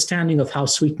the understanding of how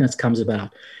sweetness comes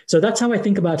about. So that's how I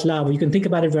think about love. You can think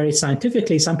about it very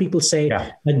scientifically. Some people say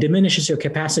that diminishes your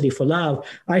capacity for love.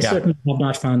 I certainly have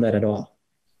not found that at all.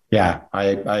 Yeah,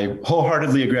 I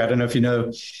wholeheartedly agree. I don't know if you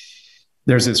know,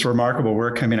 there's this remarkable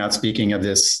work coming out speaking of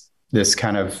this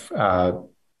kind of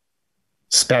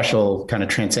special kind of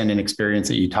transcendent experience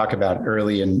that you talk about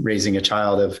early in raising a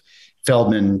child of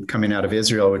Feldman coming out of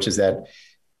Israel, which is that,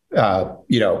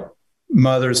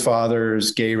 mothers,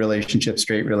 fathers, gay relationships,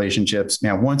 straight relationships.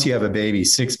 Now, once you have a baby,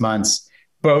 6 months,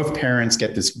 both parents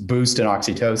get this boost in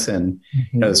oxytocin,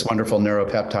 this wonderful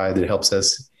neuropeptide that helps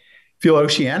us feel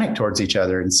oceanic towards each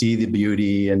other and see the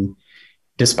beauty. And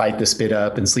despite the spit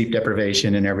up and sleep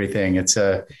deprivation and everything, it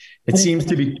seems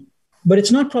to be. But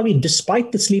it's not probably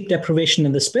despite the sleep deprivation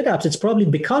and the spit ups. It's probably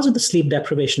because of the sleep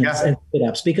deprivation and spit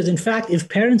ups. Because in fact, if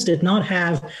parents did not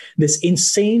have this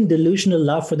insane delusional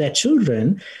love for their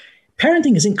children,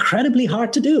 parenting is incredibly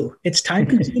hard to do. It's time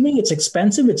consuming, it's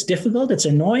expensive, it's difficult, it's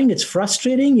annoying, it's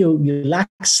frustrating, you lack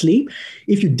sleep.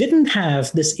 If you didn't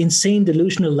have this insane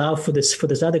delusional love for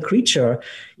this other creature,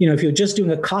 if you're just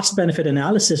doing a cost benefit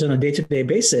analysis on a day-to-day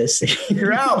basis,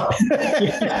 you're out.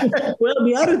 Well,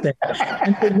 be out of there.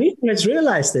 And so nature has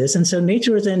realized this. And so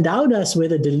nature has endowed us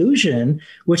with a delusion,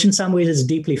 which in some ways is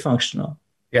deeply functional.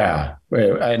 Yeah.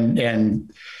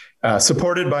 And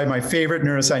supported by my favorite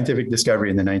neuroscientific discovery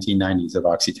in the 1990s of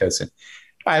oxytocin.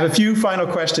 I have a few final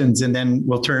questions, and then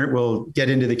we'll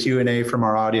get into the Q&A from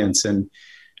our audience. And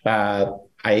I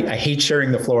hate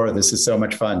sharing the floor. This is so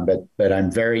much fun, but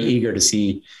I'm very eager to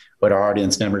see what our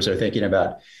audience members are thinking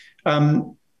about.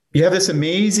 You have this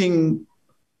amazing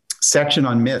section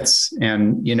on myths,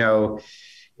 and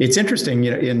it's interesting.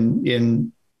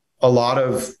 In a lot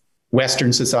of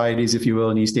Western societies, if you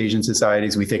will, and East Asian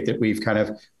societies, we think that we've kind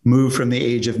of moved from the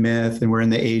age of myth and we're in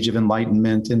the age of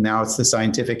enlightenment, and now it's the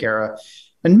scientific era.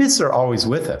 And myths are always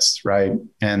with us, right?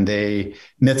 And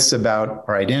myths about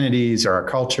our identities or our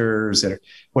cultures and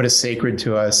what is sacred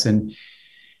to us. And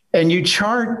you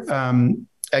chart,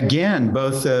 again,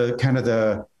 both the kind of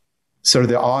the sort of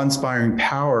the awe-inspiring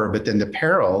power, but then the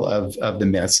peril of the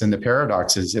myths and the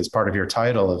paradoxes as part of your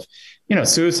title of,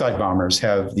 suicide bombers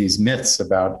have these myths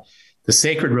about the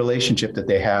sacred relationship that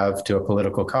they have to a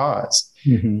political cause.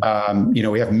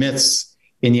 Mm-hmm. We have myths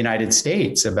in the United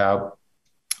States about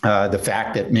the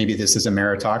fact that maybe this is a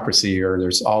meritocracy or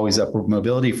there's always upward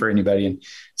mobility for anybody, and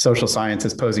social science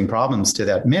is posing problems to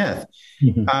that myth.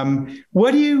 Mm-hmm.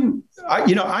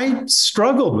 I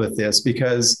struggled with this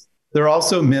because there are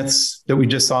also myths that we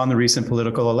just saw in the recent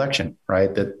political election,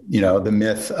 right? That, the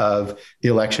myth of the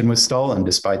election was stolen,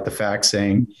 despite the fact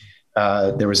saying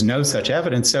there was no such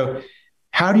evidence. So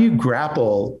how do you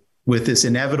grapple with this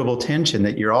inevitable tension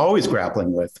that you're always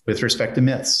grappling with respect to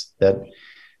myths, that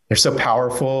they're so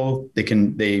powerful,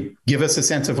 they give us a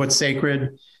sense of what's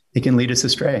sacred, they can lead us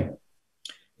astray?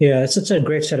 Yeah, it's a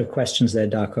great set of questions there,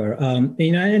 Dakar.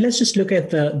 And let's just look at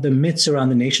the myths around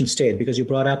the nation state, because you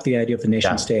brought up the idea of the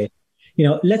nation state.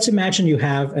 Let's imagine you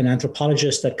have an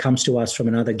anthropologist that comes to us from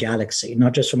another galaxy,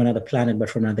 not just from another planet,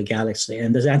 but from another galaxy.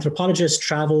 And this anthropologist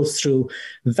travels through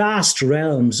vast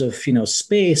realms of,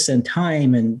 space and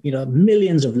time and,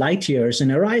 millions of light years,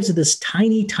 and arrives at this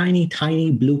tiny, tiny,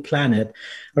 tiny blue planet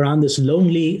around this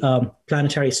lonely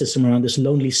planetary system, around this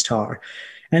lonely star.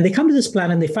 And they come to this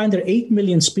planet and they find there are 8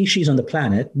 million species on the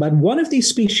planet. But one of these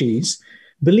species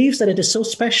believes that it is so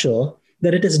special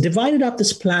that it has divided up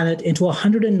this planet into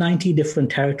 190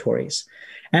 different territories.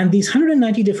 And these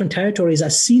 190 different territories are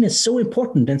seen as so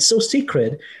important and so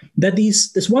secret that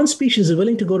this one species is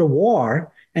willing to go to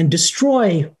war and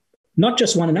destroy not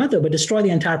just one another, but destroy the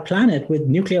entire planet with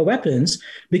nuclear weapons,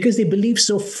 because they believe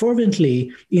so fervently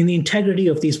in the integrity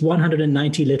of these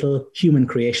 190 little human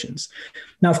creations.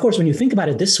 Now, of course, when you think about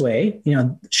it this way,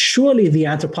 surely the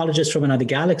anthropologist from another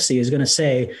galaxy is going to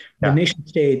say the nation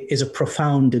state is a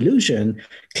profound delusion.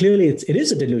 Clearly, it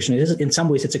is a delusion. It is, in some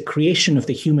ways, it's a creation of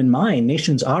the human mind.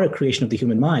 Nations are a creation of the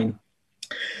human mind.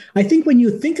 I think when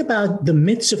you think about the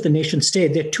myths of the nation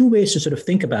state, there are two ways to sort of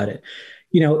think about it.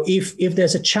 if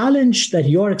there's a challenge that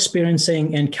you're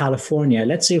experiencing in California,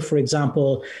 let's say, for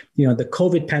example, the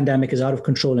COVID pandemic is out of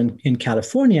control in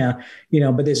California,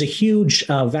 but there's a huge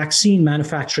vaccine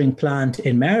manufacturing plant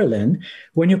in Maryland.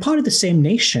 When you're part of the same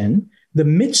nation, the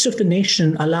myths of the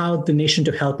nation allow the nation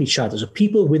to help each other. So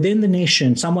people within the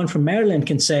nation, someone from Maryland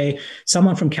can say,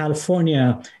 someone from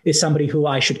California is somebody who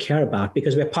I should care about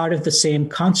because we're part of the same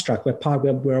construct.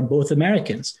 We're both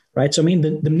Americans, right? So,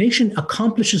 the nation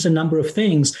accomplishes a number of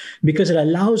things because it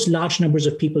allows large numbers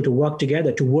of people to work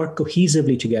together, to work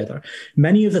cohesively together.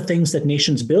 Many of the things that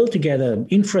nations build together,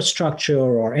 infrastructure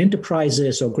or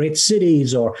enterprises or great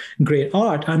cities or great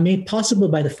art, are made possible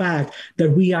by the fact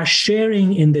that we are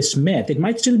sharing in this myth. It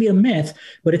might still be a myth,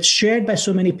 but it's shared by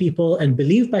so many people and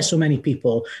believed by so many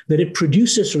people that it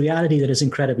produces reality that is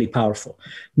incredibly powerful.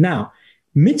 Now,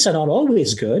 myths are not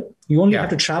always good. You only have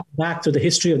to travel back to the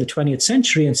history of the 20th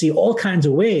century and see all kinds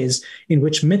of ways in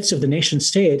which myths of the nation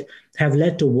state have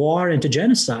led to war and to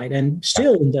genocide. And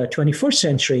still in the 21st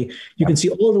century, you can see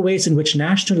all the ways in which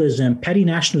nationalism, petty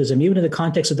nationalism, even in the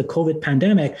context of the COVID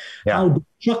pandemic, how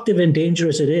destructive and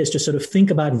dangerous it is to sort of think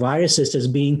about viruses as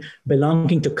being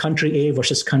belonging to country A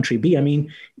versus country B.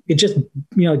 It just,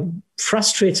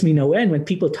 frustrates me no end when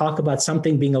people talk about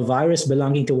something being a virus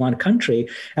belonging to one country,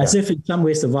 as if in some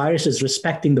ways the virus is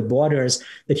respecting the borders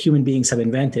that human beings have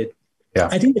invented. Yeah.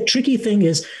 I think the tricky thing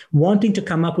is wanting to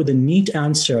come up with a neat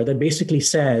answer that basically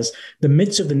says the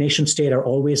myths of the nation state are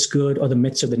always good or the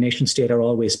myths of the nation state are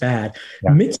always bad.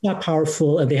 Yeah. Myths are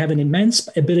powerful and they have an immense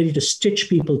ability to stitch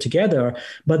people together,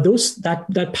 but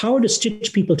that power to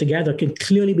stitch people together can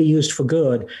clearly be used for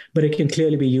good, but it can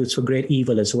clearly be used for great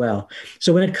evil as well.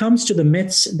 So when it comes to the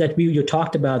myths that you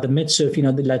talked about, the myths of,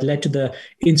 that led to the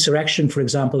insurrection, for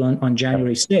example, on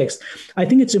January 6th, I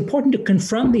think it's important to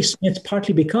confront these myths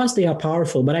partly because they are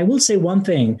powerful. But I will say one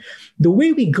thing, the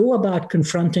way we go about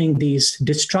confronting these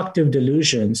destructive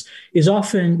delusions is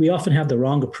we often have the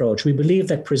wrong approach. We believe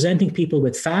that presenting people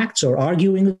with facts or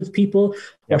arguing with people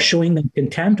or showing them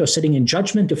contempt or sitting in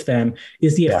judgment of them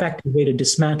is the effective way to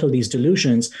dismantle these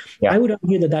delusions. I would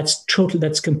argue that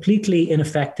that's completely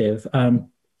ineffective.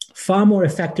 Far more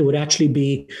effective would actually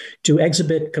be to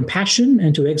exhibit compassion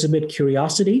and to exhibit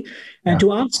curiosity and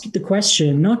to ask the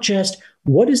question, not just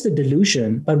what is the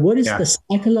delusion, but what is the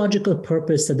psychological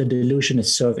purpose that the delusion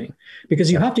is serving?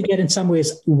 Because you have to get in some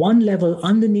ways one level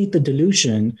underneath the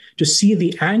delusion to see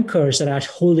the anchors that are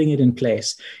holding it in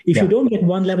place. If you don't get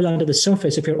one level under the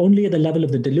surface, if you're only at the level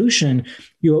of the delusion,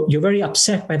 you're very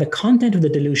upset by the content of the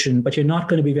delusion, but you're not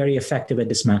going to be very effective at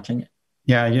dismantling it.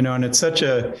 Yeah, and it's such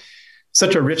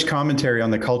a rich commentary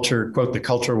on the culture, quote, the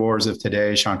culture wars of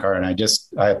today, Shankar. And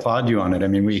I applaud you on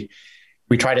it.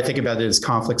 We try to think about it as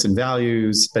conflicts and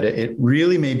values, but it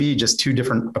really may be just two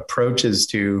different approaches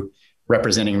to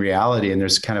representing reality. And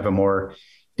there's kind of a more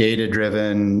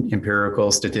data-driven,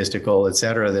 empirical, statistical, et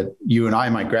cetera, that you and I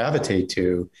might gravitate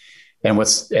to. And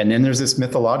then there's this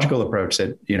mythological approach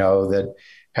that, that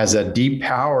has a deep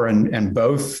power and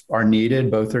both are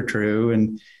needed, both are true.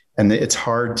 And it's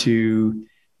hard to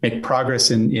make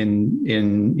progress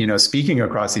in speaking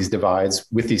across these divides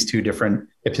with these two different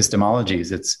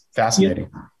epistemologies. It's fascinating.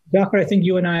 Yeah. Doctor, I think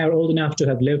you and I are old enough to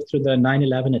have lived through the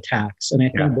 9/11 attacks. And I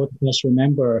think both of us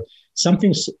remember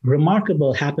something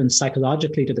remarkable happened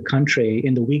psychologically to the country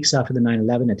in the weeks after the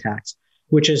 9/11 attacks,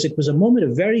 which is it was a moment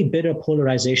of very bitter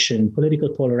political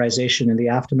polarization in the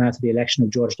aftermath of the election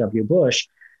of George W. Bush.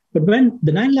 But when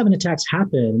the 9/11 attacks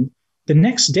happened, the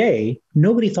next day,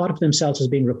 nobody thought of themselves as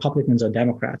being Republicans or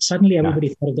Democrats. Suddenly, everybody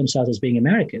thought of themselves as being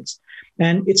Americans.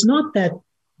 And it's not that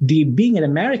being an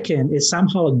American is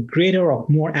somehow a greater or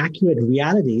more accurate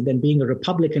reality than being a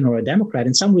Republican or a Democrat.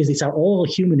 In some ways, these are all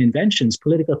human inventions.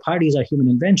 Political parties are human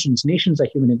inventions. Nations are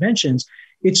human inventions.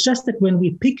 It's just that when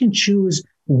we pick and choose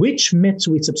which myths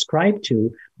we subscribe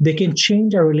to, they can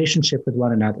change our relationship with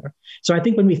one another. So I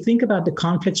think when we think about the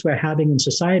conflicts we're having in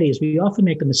societies, we often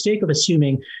make the mistake of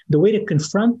assuming the way to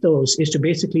confront those is to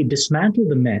basically dismantle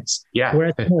the myths.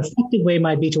 Whereas a more effective way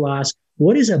might be to ask,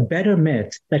 what is a better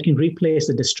myth that can replace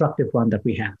the destructive one that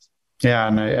we have? Yeah,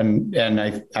 and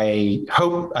I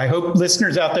hope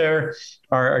listeners out there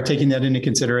are taking that into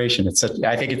consideration.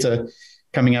 I think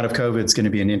coming out of COVID, it's going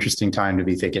to be an interesting time to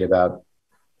be thinking about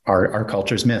our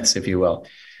culture's myths, if you will.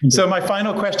 Mm-hmm. So my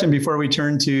final question before we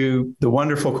turn to the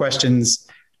wonderful questions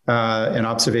and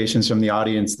observations from the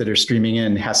audience that are streaming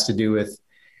in has to do with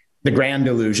the grand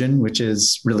delusion, which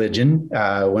is religion,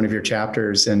 one of your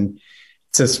chapters. And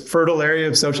it's this fertile area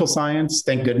of social science.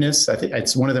 Thank goodness. I think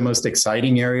it's one of the most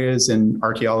exciting areas in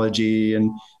archaeology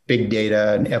and big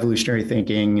data and evolutionary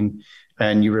thinking.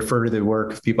 And you refer to the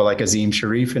work of people like Azim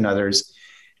Sharif and others.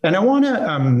 And I want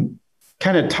to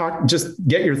kind of just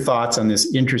get your thoughts on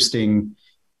this interesting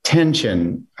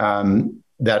tension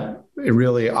that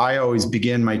really I always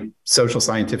begin my social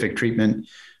scientific treatment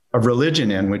of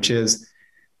religion in, which is,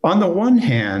 on the one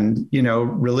hand,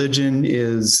 religion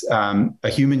is a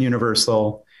human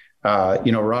universal.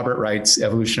 Robert Wright's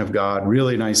Evolution of God,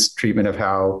 really nice treatment of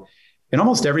how in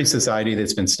almost every society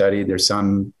that's been studied, there's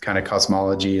some kind of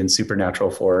cosmology and supernatural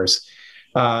force.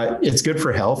 It's good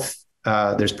for health.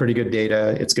 There's pretty good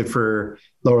data. It's good for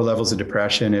lower levels of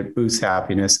depression. It boosts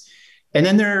happiness. And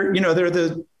then there are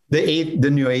the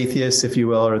new atheists, if you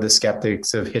will, or the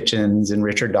skeptics of Hitchens and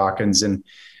Richard Dawkins and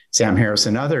Sam Harris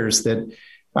and others that,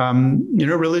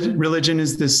 religion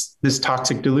is this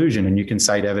toxic delusion, and you can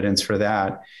cite evidence for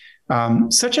that.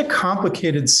 Such a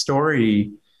complicated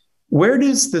story. Where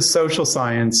does the social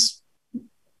science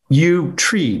you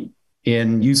treat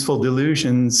in Useful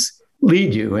Delusions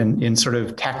lead you in sort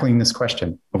of tackling this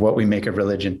question of what we make of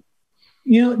religion?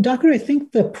 Doctor, I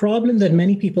think the problem that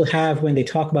many people have when they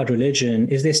talk about religion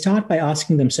is they start by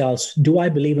asking themselves, do I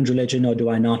believe in religion or do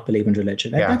I not believe in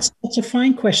religion? Yeah. That's a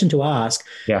fine question to ask.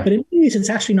 Yeah. But in many ways, it's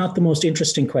actually not the most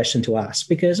interesting question to ask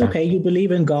because, okay, you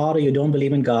believe in God or you don't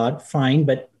believe in God, fine.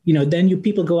 But then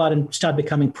people go out and start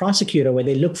becoming prosecutor where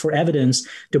they look for evidence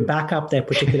to back up their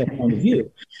particular point of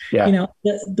view. Yeah.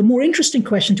 The more interesting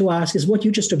question to ask is what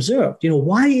you just observed.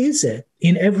 Why is it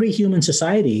in every human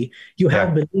society you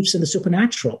have beliefs in the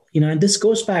supernatural? And this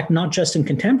goes back not just in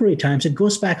contemporary times, it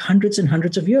goes back hundreds and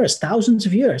hundreds of years, thousands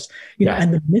of years.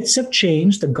 And the myths have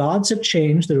changed, the gods have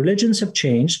changed, the religions have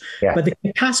changed, but the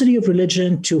capacity of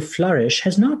religion to flourish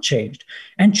has not changed.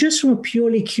 And just from a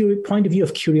purely point of view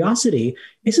of curiosity,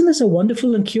 isn't this a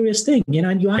wonderful and curious thing?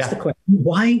 And you ask the question,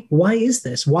 why is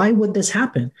this? Why would this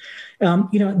happen?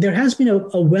 There has been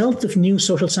a wealth of new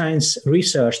social science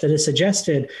research that has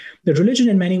suggested that religion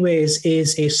in many ways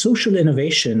is a social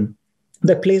innovation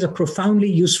that plays a profoundly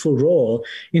useful role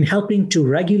in helping to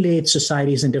regulate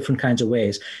societies in different kinds of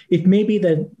ways. It may be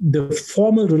that the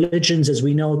formal religions as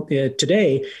we know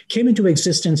today came into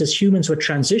existence as humans were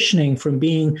transitioning from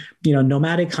being,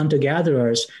 nomadic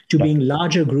hunter-gatherers to being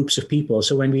larger groups of people.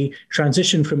 So when we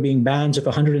transitioned from being bands of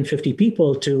 150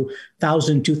 people to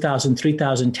 1,000, 2,000,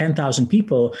 3,000, 10,000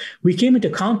 people, we came into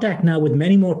contact now with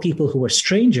many more people who were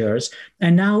strangers.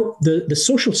 And now the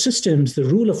social systems, the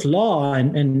rule of law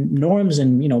and norms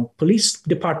and police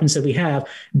departments that we have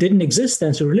didn't exist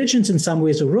then. So religions in some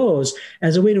ways arose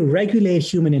as a way to regulate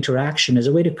human interaction, as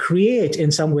a way to create in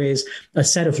some ways a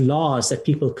set of laws that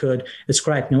people could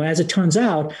ascribe. Now, as it turns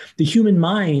out, the human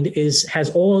mind has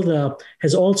all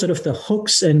sort of the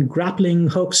hooks and grappling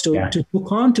hooks to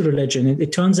hook on to religion.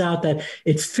 It turns out that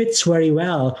it fits very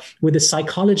well with the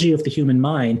psychology of the human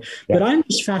mind. Yeah. But I'm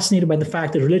just fascinated by the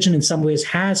fact that religion in some ways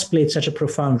has played such a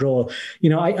profound role.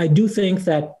 I do think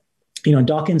that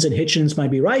Dawkins and Hitchens might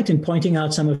be right in pointing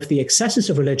out some of the excesses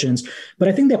of religions, but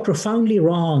I think they're profoundly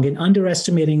wrong in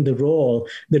underestimating the role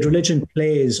that religion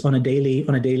plays on a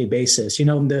daily basis.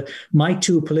 My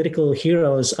two political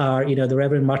heroes are, the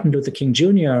Reverend Martin Luther King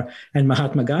Jr. and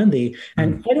Mahatma Gandhi.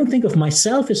 And I don't think of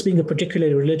myself as being a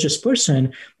particularly religious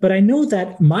person, but I know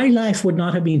that my life would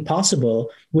not have been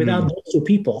possible without those two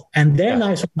people, and their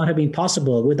lives would not have been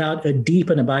possible without a deep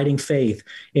and abiding faith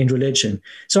in religion.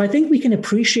 So I think we can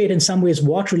appreciate in some ways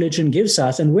what religion gives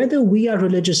us, and whether we are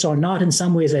religious or not in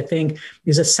some ways, I think,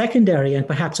 is a secondary and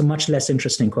perhaps a much less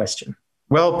interesting question.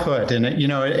 Well put. And,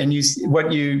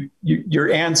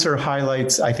 your answer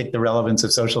highlights, I think, the relevance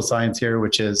of social science here,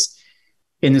 which is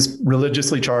in this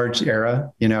religiously charged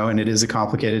era, and it is a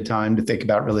complicated time to think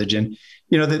about religion.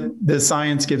 The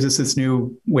science gives us this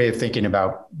new way of thinking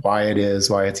about why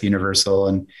it's universal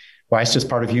and why it's just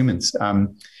part of humans.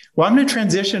 Well, I'm going to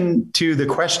transition to the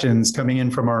questions coming in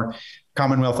from our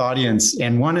Commonwealth audience.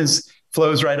 And one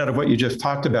flows right out of what you just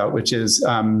talked about, which is,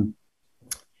 the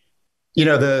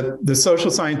social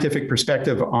scientific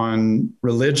perspective on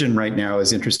religion right now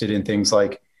is interested in things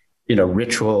like,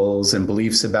 rituals and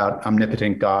beliefs about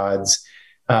omnipotent gods,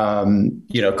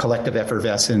 collective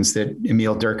effervescence that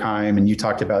Emil Durkheim and you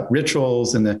talked about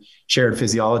rituals and the shared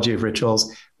physiology of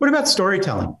rituals. What about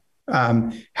storytelling?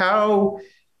 How,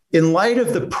 in light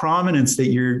of the prominence that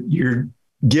you're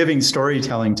giving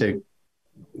storytelling to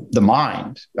the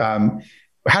mind,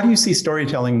 how do you see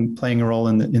storytelling playing a role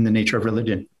in the nature of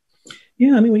religion?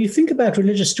 Yeah, I mean, when you think about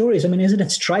religious stories, I mean, isn't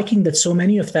it striking that so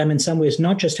many of them, in some ways,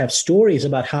 not just have stories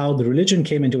about how the religion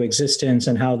came into existence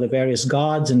and how the various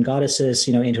gods and goddesses,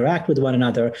 interact with one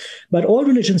another, but all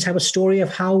religions have a story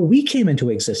of how we came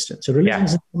into existence. So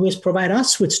religions always provide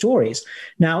us with stories.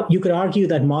 Now, you could argue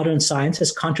that modern science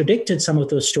has contradicted some of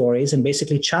those stories and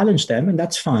basically challenged them, and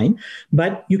that's fine.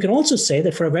 But you can also say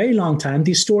that for a very long time,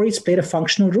 these stories played a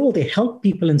functional role. They helped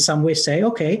people in some way say,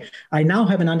 okay, I now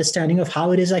have an understanding of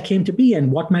how it is I came to be and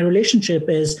what my relationship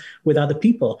is with other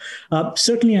people.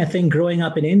 Certainly, I think growing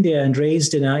up in India and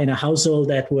raised in a household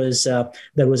that was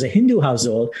a Hindu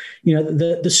household,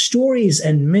 the stories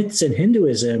and myths in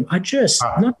Hinduism are just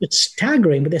not just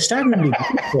staggering, but they're staggeringly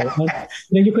beautiful.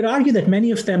 And, you could argue that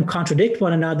many of them contradict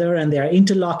one another, and there are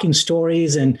interlocking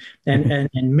stories and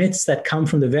myths that come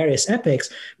from the various epics.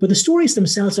 But the stories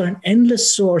themselves are an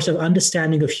endless source of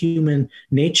understanding of human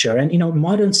nature. And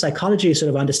modern psychology is sort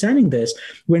of understanding this.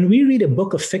 When we read a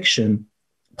book of fiction,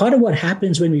 part of what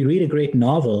happens when we read a great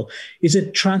novel is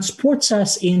it transports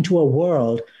us into a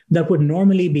world that would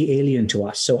normally be alien to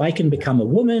us. So I can become a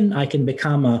woman, I can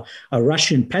become a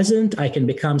Russian peasant, I can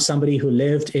become somebody who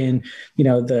lived in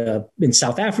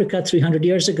South Africa 300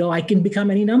 years ago. I can become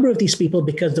any number of these people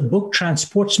because the book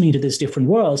transports me to these different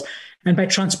worlds. And by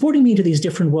transporting me to these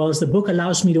different worlds, the book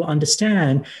allows me to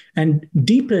understand and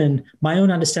deepen my own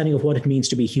understanding of what it means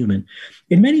to be human.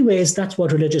 In many ways, that's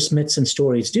what religious myths and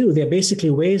stories do. They're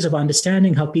basically ways of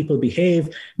understanding how people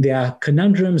behave. They are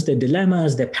conundrums, they're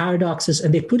dilemmas, they're paradoxes,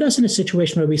 and they put us in a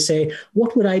situation where we say,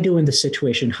 what would I do in this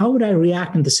situation? How would I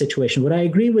react in this situation? Would I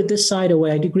agree with this side or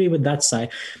would I agree with that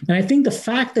side? And I think the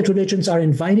fact that religions are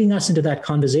inviting us into that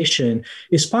conversation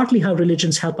is partly how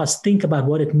religions help us think about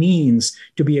what it means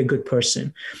to be a good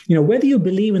person. Whether you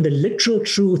believe in the literal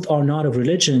truth or not of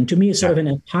religion, to me, is sort of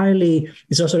entirely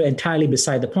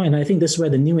beside the point. And I think this is where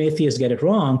the new atheists get it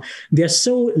wrong. They're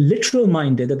so literal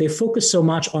minded that they focus so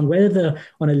much on whether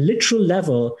on a literal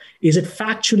level, is it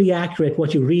factually accurate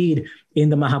what you read in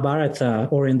the Mahabharata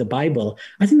or in the Bible.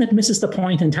 I think that misses the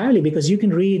point entirely, because you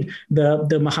can read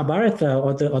the Mahabharata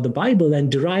or the Bible and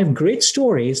derive great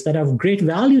stories that have great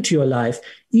value to your life,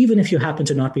 even if you happen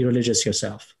to not be religious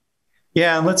yourself.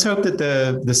 Yeah, and let's hope that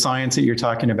the science that you're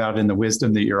talking about and the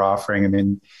wisdom that you're offering, I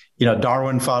mean,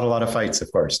 Darwin fought a lot of fights, of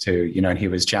course, too, and he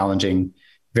was challenging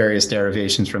various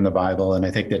derivations from the Bible. And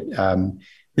I think that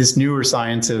this newer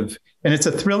science and it's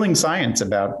a thrilling science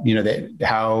about,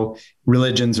 how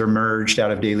religions are merged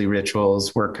out of daily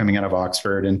rituals, work coming out of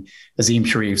Oxford and Azim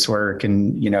Sharif's work.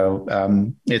 And,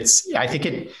 I think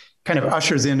it kind of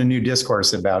ushers in a new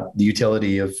discourse about the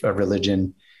utility of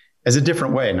religion as a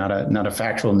different way, not a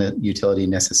factual utility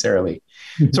necessarily.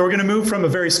 Mm-hmm. So we're going to move from a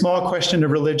very small question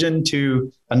of religion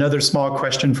to another small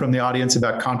question from the audience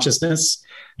about consciousness.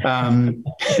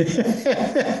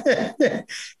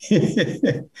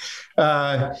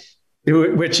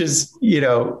 Which is,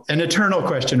 an eternal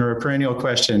question or a perennial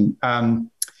question.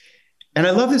 And I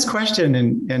love this question,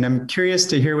 and I'm curious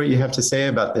to hear what you have to say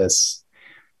about this.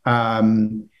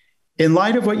 In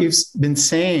light of what you've been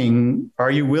saying,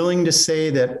 are you willing to say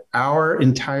that our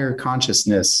entire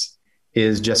consciousness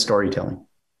is just storytelling?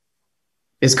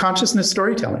 Is consciousness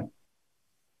storytelling?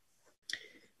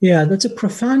 Yeah, that's a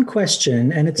profound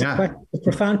question. And it's a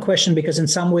profound question because in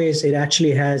some ways it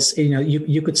actually has,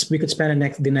 we could spend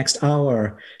the next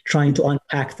hour trying to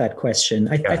unpack that question.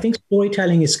 I think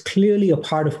storytelling is clearly a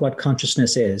part of what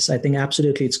consciousness is. I think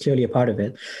absolutely it's clearly a part of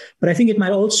it. But I think it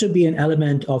might also be an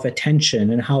element of attention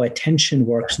and how attention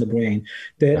works in the brain.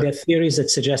 There are theories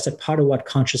that suggest that part of what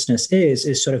consciousness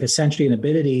is sort of essentially an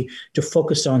ability to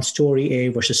focus on story A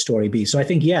versus story B. So I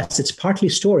think, yes, it's partly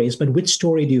stories, but which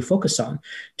story do you focus on?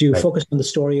 Do you focus on the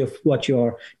story of what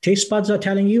your taste buds are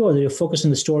telling you, or do you focus on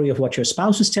the story of what your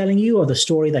spouse is telling you, or the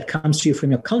story that comes to you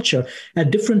from your culture? At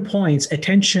different points,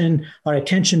 our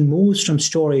attention moves from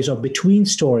stories or between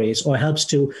stories or helps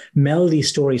to meld these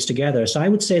stories together. So I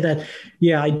would say that,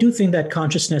 I do think that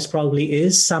consciousness probably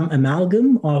is some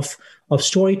amalgam of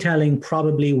storytelling,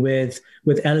 probably with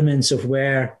elements of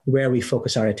where we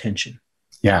focus our attention.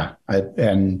 Yeah,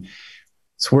 and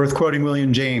it's worth quoting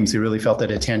William James, who really felt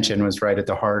that attention was right at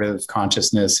the heart of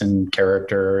consciousness and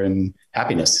character and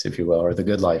happiness, if you will, or the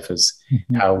good life is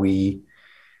how we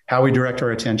direct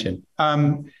our attention.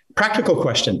 Practical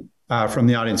question from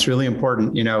the audience, really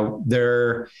important.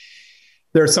 There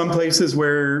are some places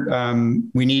where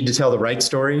we need to tell the right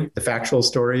story, the factual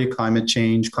story. Climate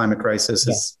change, climate crisis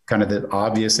is kind of the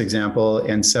obvious example.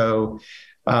 And so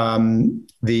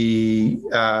the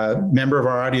member of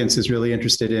our audience is really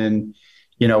interested in,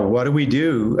 what do we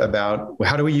do about,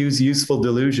 how do we use useful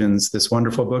delusions, this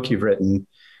wonderful book you've written,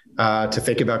 to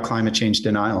think about climate change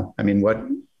denial? I mean,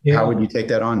 how would you take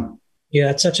that on? Yeah,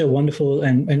 it's such a wonderful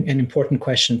and important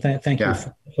question. Thank you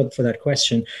for that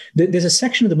question. There's a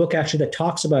section of the book actually that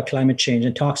talks about climate change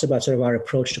and talks about sort of our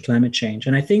approach to climate change.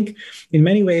 And I think in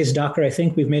many ways, Dr., I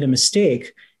think we've made a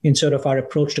mistake in sort of our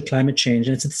approach to climate change.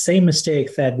 And it's the same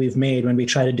mistake that we've made when we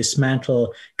try to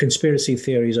dismantle conspiracy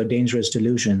theories or dangerous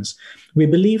delusions. We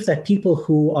believe that people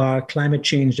who are climate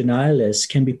change denialists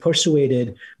can be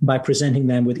persuaded by presenting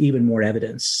them with even more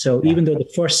evidence. So even though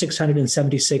the first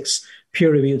 676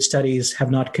 peer-reviewed studies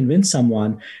have not convinced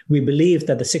someone, we believe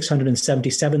that the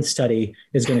 677th study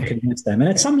is going to convince them. And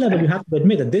at some level, you have to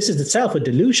admit that this is itself a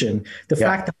delusion. The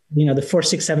fact that the first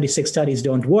 676 studies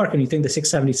don't work and you think the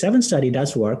 677 study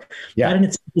does work, that in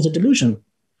itself is a delusion.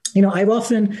 I've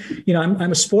often,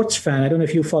 I'm a sports fan. I don't know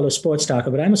if you follow sports,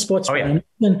 Tucker, but I'm a sports fan.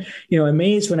 I'm often,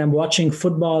 amazed when I'm watching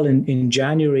football in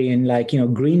January in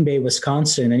Green Bay,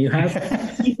 Wisconsin, and you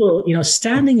have people,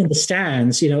 standing in the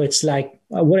stands, it's like,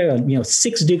 whatever,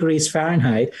 6 degrees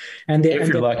Fahrenheit. And if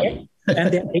you're lucky.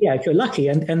 If you're lucky,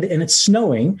 and it's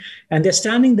snowing, and they're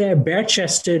standing there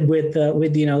bare-chested with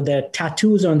their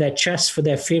tattoos on their chest for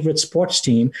their favorite sports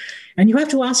team. And you have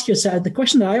to ask yourself, the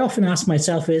question that I often ask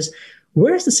myself is,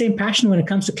 where's the same passion when it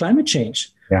comes to climate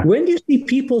change? Yeah. When do you see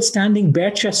people standing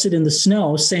bare-chested in the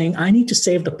snow saying, I need to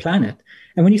save the planet?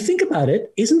 And when you think about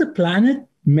it, isn't the planet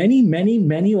many, many,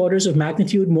 many orders of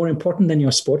magnitude more important than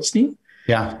your sports team?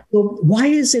 Yeah. So why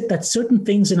is it that certain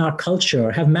things in our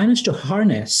culture have managed to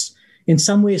harness, in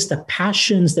some ways, the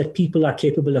passions that people are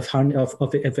capable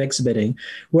of exhibiting,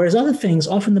 whereas other things,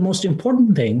 often the most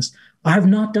important things, have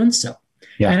not done so?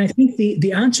 Yeah. And I think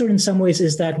the answer in some ways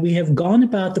is that we have gone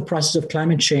about the process of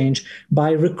climate change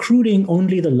by recruiting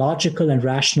only the logical and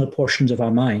rational portions of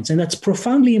our minds. And that's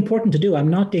profoundly important to do. I'm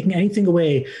not taking anything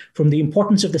away from the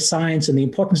importance of the science and the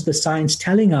importance of the science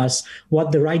telling us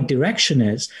what the right direction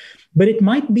is. But it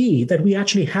might be that we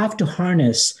actually have to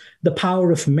harness the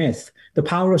power of myth, the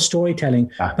power of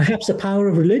storytelling, perhaps the power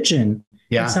of religion,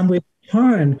 in some way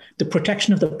turn the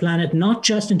protection of the planet not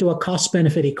just into a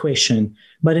cost-benefit equation,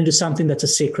 but into something that's a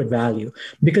sacred value.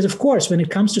 Because, of course, when it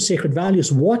comes to sacred values,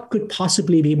 what could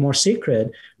possibly be more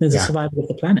sacred than the survival of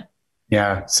the planet?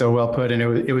 Yeah, so well put. And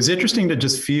it was interesting to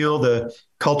just feel the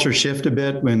culture shift a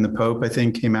bit when the Pope, I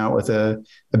think, came out with a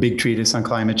big treatise on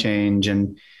climate change.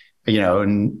 And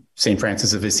and St.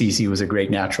 Francis of Assisi was a great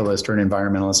naturalist or an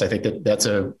environmentalist. I think that's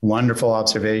a wonderful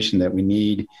observation, that we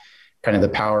need kind of the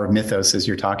power of mythos, as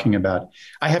you're talking about.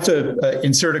 I have to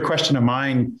insert a question of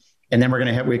mine, and then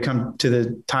we come to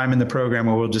the time in the program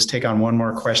where we'll just take on one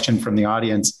more question from the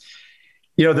audience.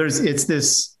 It's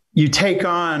this, you take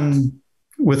on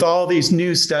with all these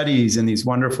new studies and these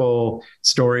wonderful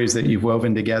stories that you've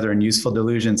woven together in Useful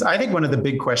Delusions. I think one of the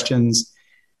big questions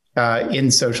in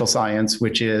social science,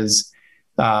 which is,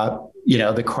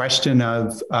 the question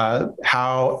of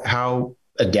how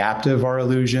adaptive are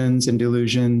illusions and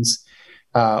delusions,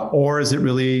 or is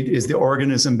the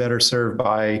organism better served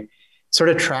by sort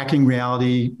of tracking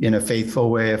reality in a faithful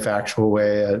way, a factual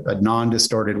way, a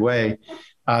non-distorted way?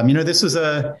 This was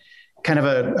a kind of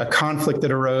a conflict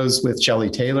that arose with Shelley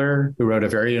Taylor, who wrote a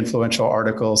very influential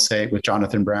article, with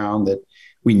Jonathan Brown, that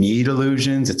we need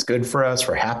illusions. It's good for us.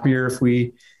 We're happier if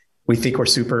we think we're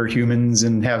superhumans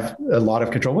and have a lot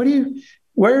of control.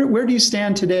 Where do you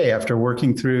stand today after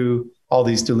working through all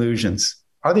these delusions?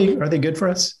 Are they good for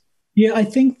us? Yeah, I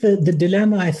think the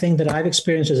dilemma that I've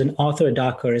experienced as an author,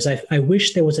 Dakar, is I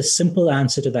wish there was a simple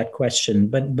answer to that question,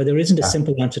 but there isn't a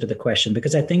simple answer to the question,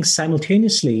 because I think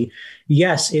simultaneously,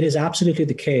 yes, it is absolutely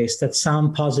the case that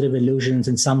some positive illusions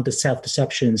and some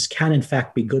self-deceptions can in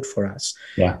fact be good for us.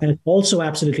 Yeah. And it's also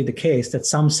absolutely the case that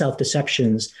some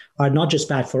self-deceptions are not just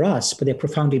bad for us, but they're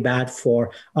profoundly bad for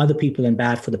other people and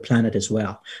bad for the planet as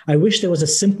well. I wish there was a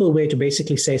simple way to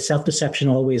basically say self-deception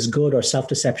always good or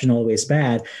self-deception always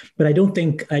bad, but I don't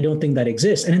think that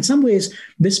exists. And in some ways,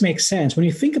 this makes sense. When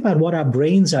you think about what our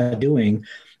brains are doing,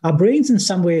 our brains in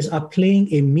some ways are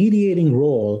playing a mediating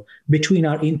role between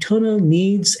our internal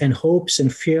needs and hopes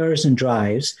and fears and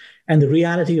drives and the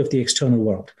reality of the external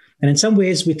world. And in some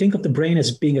ways, we think of the brain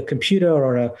as being a computer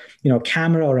or a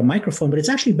camera or a microphone, but it's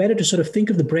actually better to sort of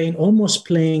think of the brain almost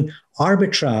playing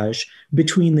arbitrage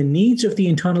between the needs of the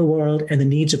internal world and the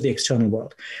needs of the external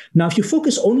world. Now, if you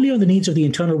focus only on the needs of the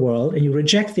internal world and you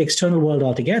reject the external world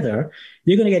altogether,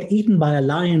 you're going to get eaten by a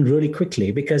lion really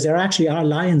quickly, because there actually are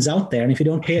lions out there. And if you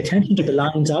don't pay attention to the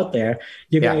lions out there,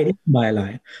 you're going to get eaten by a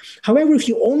lion. However, if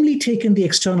you only take in the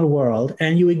external world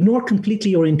and you ignore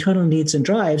completely your internal needs and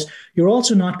drives, you're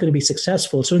also not going to be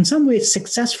successful. So in some ways,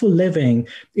 successful living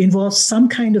involves some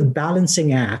kind of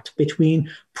balancing act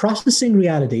between processing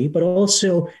reality, but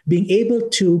also being able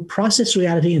to process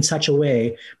reality in such a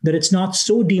way that it's not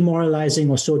so demoralizing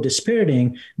or so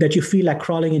dispiriting that you feel like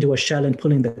crawling into a shell and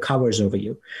pulling the covers over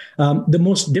you. The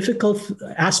most difficult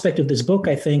aspect of this book,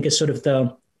 I think, is sort of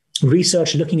the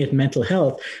research looking at mental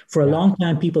health. For a long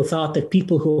time, people thought that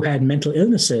people who had mental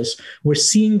illnesses were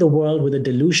seeing the world with a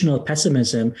delusional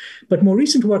pessimism. But more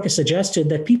recent work has suggested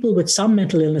that people with some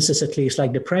mental illnesses, at least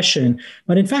like depression,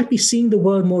 might in fact be seeing the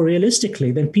world more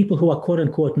realistically than people who are quote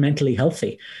unquote mentally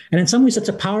healthy. And in some ways, that's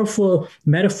a powerful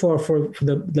metaphor for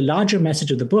the larger message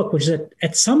of the book, which is that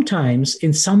at some times,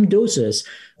 in some doses,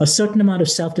 a certain amount of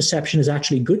self-deception is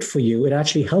actually good for you. It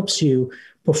actually helps you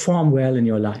perform well in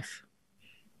your life.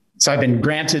 So I've been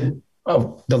granted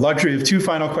the luxury of two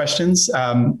final questions.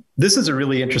 This is a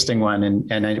really interesting one.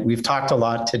 And we've talked a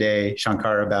lot today,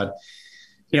 Shankar, about,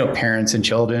 parents and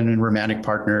children and romantic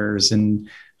partners and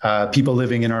people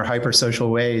living in our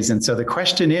hypersocial ways. And so the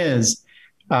question is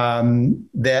how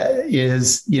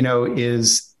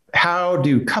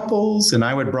do couples, and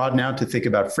I would broaden out to think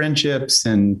about friendships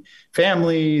and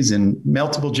families and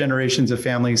multiple generations of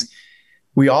families,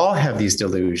 we all have these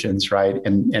delusions, right?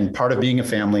 And part of being a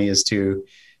family is to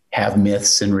have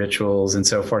myths and rituals and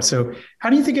so forth. So how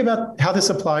do you think about how this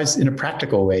applies in a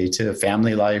practical way to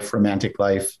family life, romantic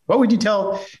life? What would you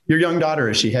tell your young daughter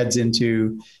as she heads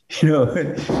into,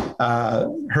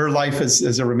 her life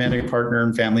as a romantic partner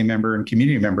and family member and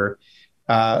community member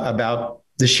about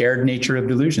the shared nature of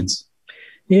delusions?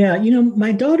 Yeah,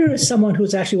 my daughter is someone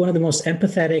who's actually one of the most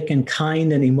empathetic and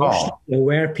kind and emotionally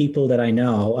aware people that I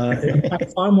know, in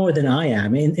fact, far more than I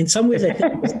am. In some ways, I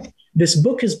think this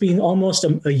book has been almost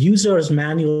a user's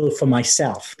manual for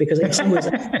myself, because in some ways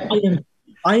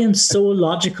I am so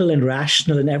logical and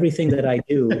rational in everything that I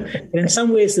do. And in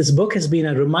some ways, this book has been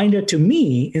a reminder to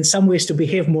me, in some ways, to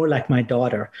behave more like my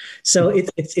daughter. So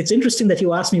it's interesting that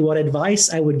you asked me what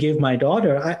advice I would give my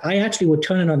daughter. I actually would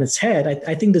turn it on its head.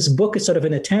 I think this book is sort of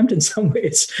an attempt in some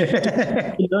ways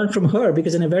to learn from her,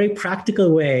 because in a very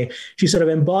practical way, she sort of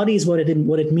embodies what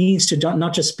it means to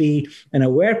not just be an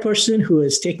aware person who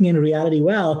is taking in reality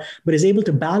well, but is able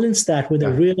to balance that with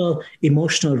a real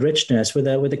emotional richness, with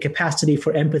a capacity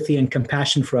for empathy and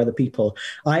compassion for other people.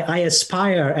 I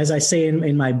aspire, as I say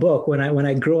in my book, when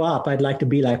I grow up, I'd like to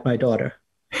be like my daughter.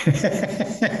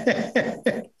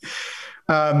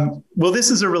 Well,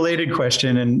 this is a related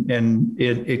question, and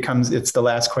it's the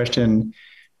last question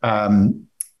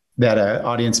that an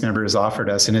audience member has offered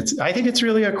us. And I think it's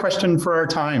really a question for our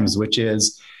times, which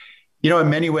is, in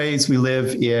many ways we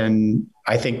live in,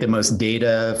 I think, the most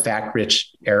data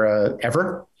fact-rich era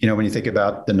ever. When you think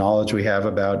about the knowledge we have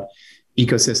about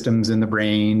ecosystems in the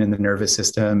brain and the nervous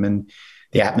system and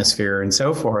the atmosphere and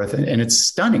so forth. And it's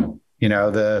stunning,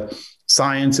 the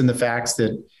science and the facts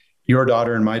that your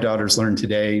daughter and my daughters learned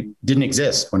today didn't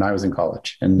exist when I was in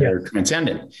college, and they're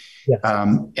transcendent. Yes.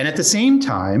 And at the same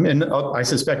time, and I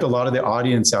suspect a lot of the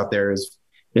audience out there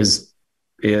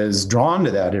is drawn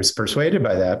to that, is persuaded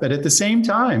by that. But at the same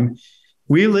time,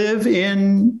 we live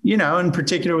in, in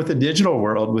particular with the digital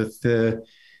world, with the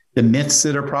myths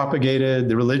that are propagated,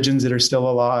 the religions that are still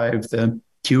alive, the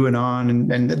QAnon,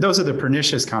 and those are the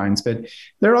pernicious kinds, but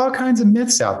there are all kinds of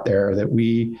myths out there that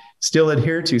we still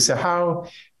adhere to. So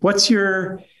what's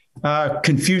your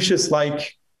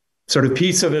Confucius-like sort of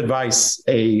piece of advice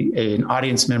an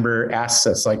audience member asks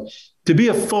us, like, to be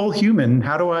a full human,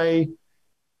 how do I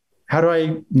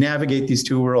navigate these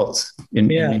two worlds in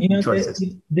choices?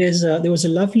 There was a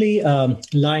lovely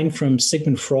line from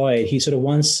Sigmund Freud. He sort of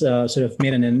once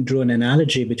drew an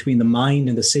analogy between the mind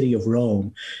and the city of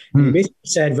Rome. And he basically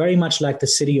said, very much like the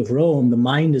city of Rome, the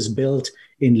mind is built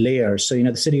in layers. So,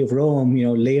 the city of Rome,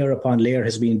 layer upon layer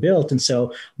has been built. And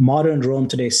so modern Rome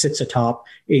today sits atop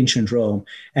ancient Rome.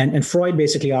 And Freud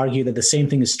basically argued that the same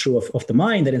thing is true of the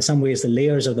mind, that in some ways the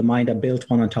layers of the mind are built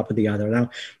one on top of the other. Now,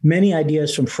 many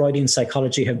ideas from Freudian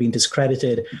psychology have been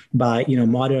discredited by,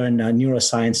 modern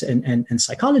neuroscience and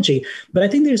psychology. But I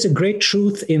think there's a great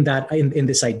truth in that, in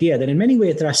this idea that in many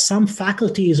ways there are some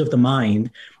faculties of the mind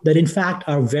that in fact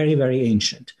are very, very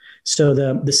ancient. So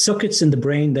the circuits in the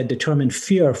brain that determine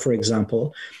fear, for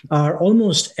example, are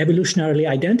almost evolutionarily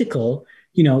identical.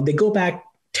 They go back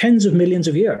tens of millions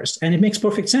of years. And it makes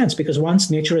perfect sense, because once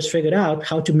nature has figured out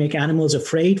how to make animals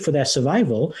afraid for their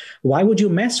survival, why would you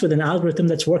mess with an algorithm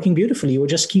that's working beautifully? You would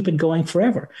just keep it going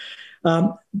forever.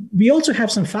 We also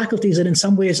have some faculties that in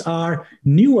some ways are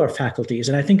newer faculties.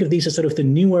 And I think of these as sort of the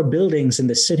newer buildings in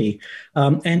the city.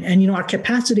 And our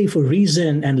capacity for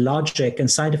reason and logic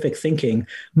and scientific thinking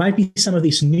might be some of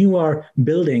these newer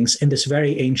buildings in this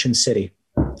very ancient city.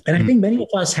 And I think many of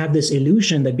us have this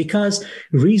illusion that because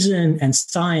reason and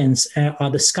science are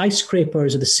the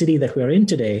skyscrapers of the city that we're in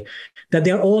today, that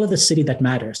they're all of the city that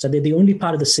matters, that they're the only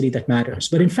part of the city that matters.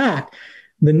 But in fact,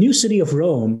 the new city of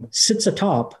Rome sits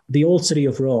atop the old city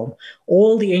of Rome.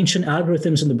 All the ancient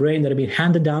algorithms in the brain that have been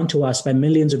handed down to us by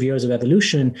millions of years of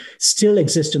evolution still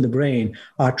exist in the brain.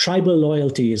 Our tribal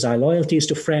loyalties, our loyalties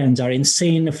to friends, our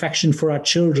insane affection for our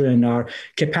children, our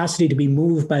capacity to be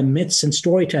moved by myths and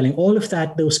storytelling, all of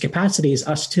that, those capacities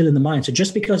are still in the mind. So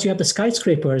just because you have the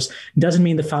skyscrapers doesn't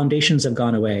mean the foundations have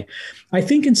gone away. I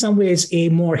think in some ways, a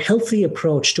more healthy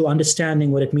approach to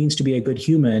understanding what it means to be a good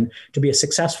human, to be a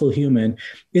successful human,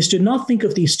 is to not think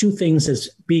of these two things as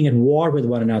being at war with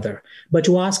one another, but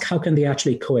to ask how can they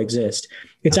actually coexist.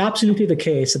 It's absolutely the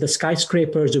case that the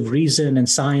skyscrapers of reason and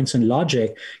science and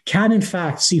logic can in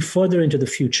fact see further into the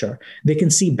future. They can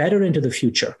see better into the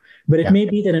future. But it may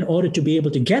be that in order to be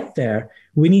able to get there,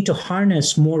 we need to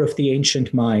harness more of the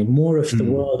ancient mind, more of the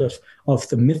world of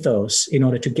the mythos in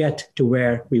order to get to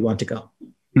where we want to go.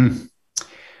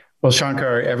 Well,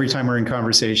 Shankar, every time we're in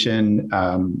conversation,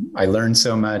 I learn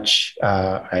so much.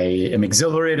 I am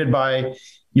exhilarated by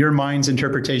your mind's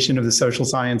interpretation of the social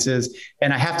sciences.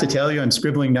 And I have to tell you, I'm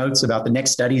scribbling notes about the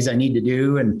next studies I need to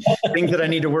do and things that I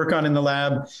need to work on in the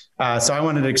lab. So I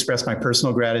wanted to express my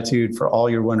personal gratitude for all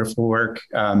your wonderful work.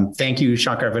 Thank you,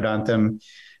 Shankar Vendantam,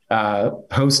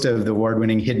 host of the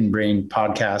award-winning Hidden Brain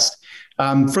podcast.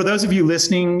 For those of you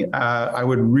listening, I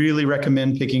would really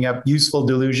recommend picking up Useful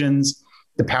Delusions,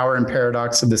 The Power and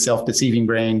Paradox of the Self-Deceiving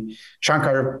Brain,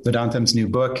 Shankar Vedantam's new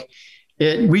book.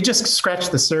 We just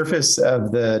scratched the surface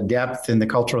of the depth and the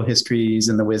cultural histories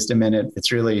and the wisdom in it.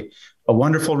 It's really a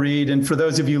wonderful read. And for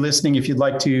those of you listening, if you'd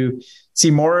like to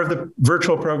see more of the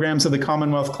virtual programs of the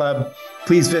Commonwealth Club,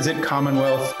 please visit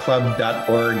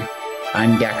commonwealthclub.org.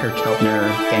 I'm Dacher Keltner.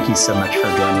 Thank you so much for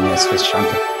joining us with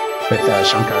Shankar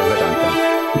Vedantam.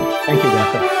 Thank you,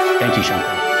 Dacher. Thank you,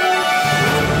 Shankar.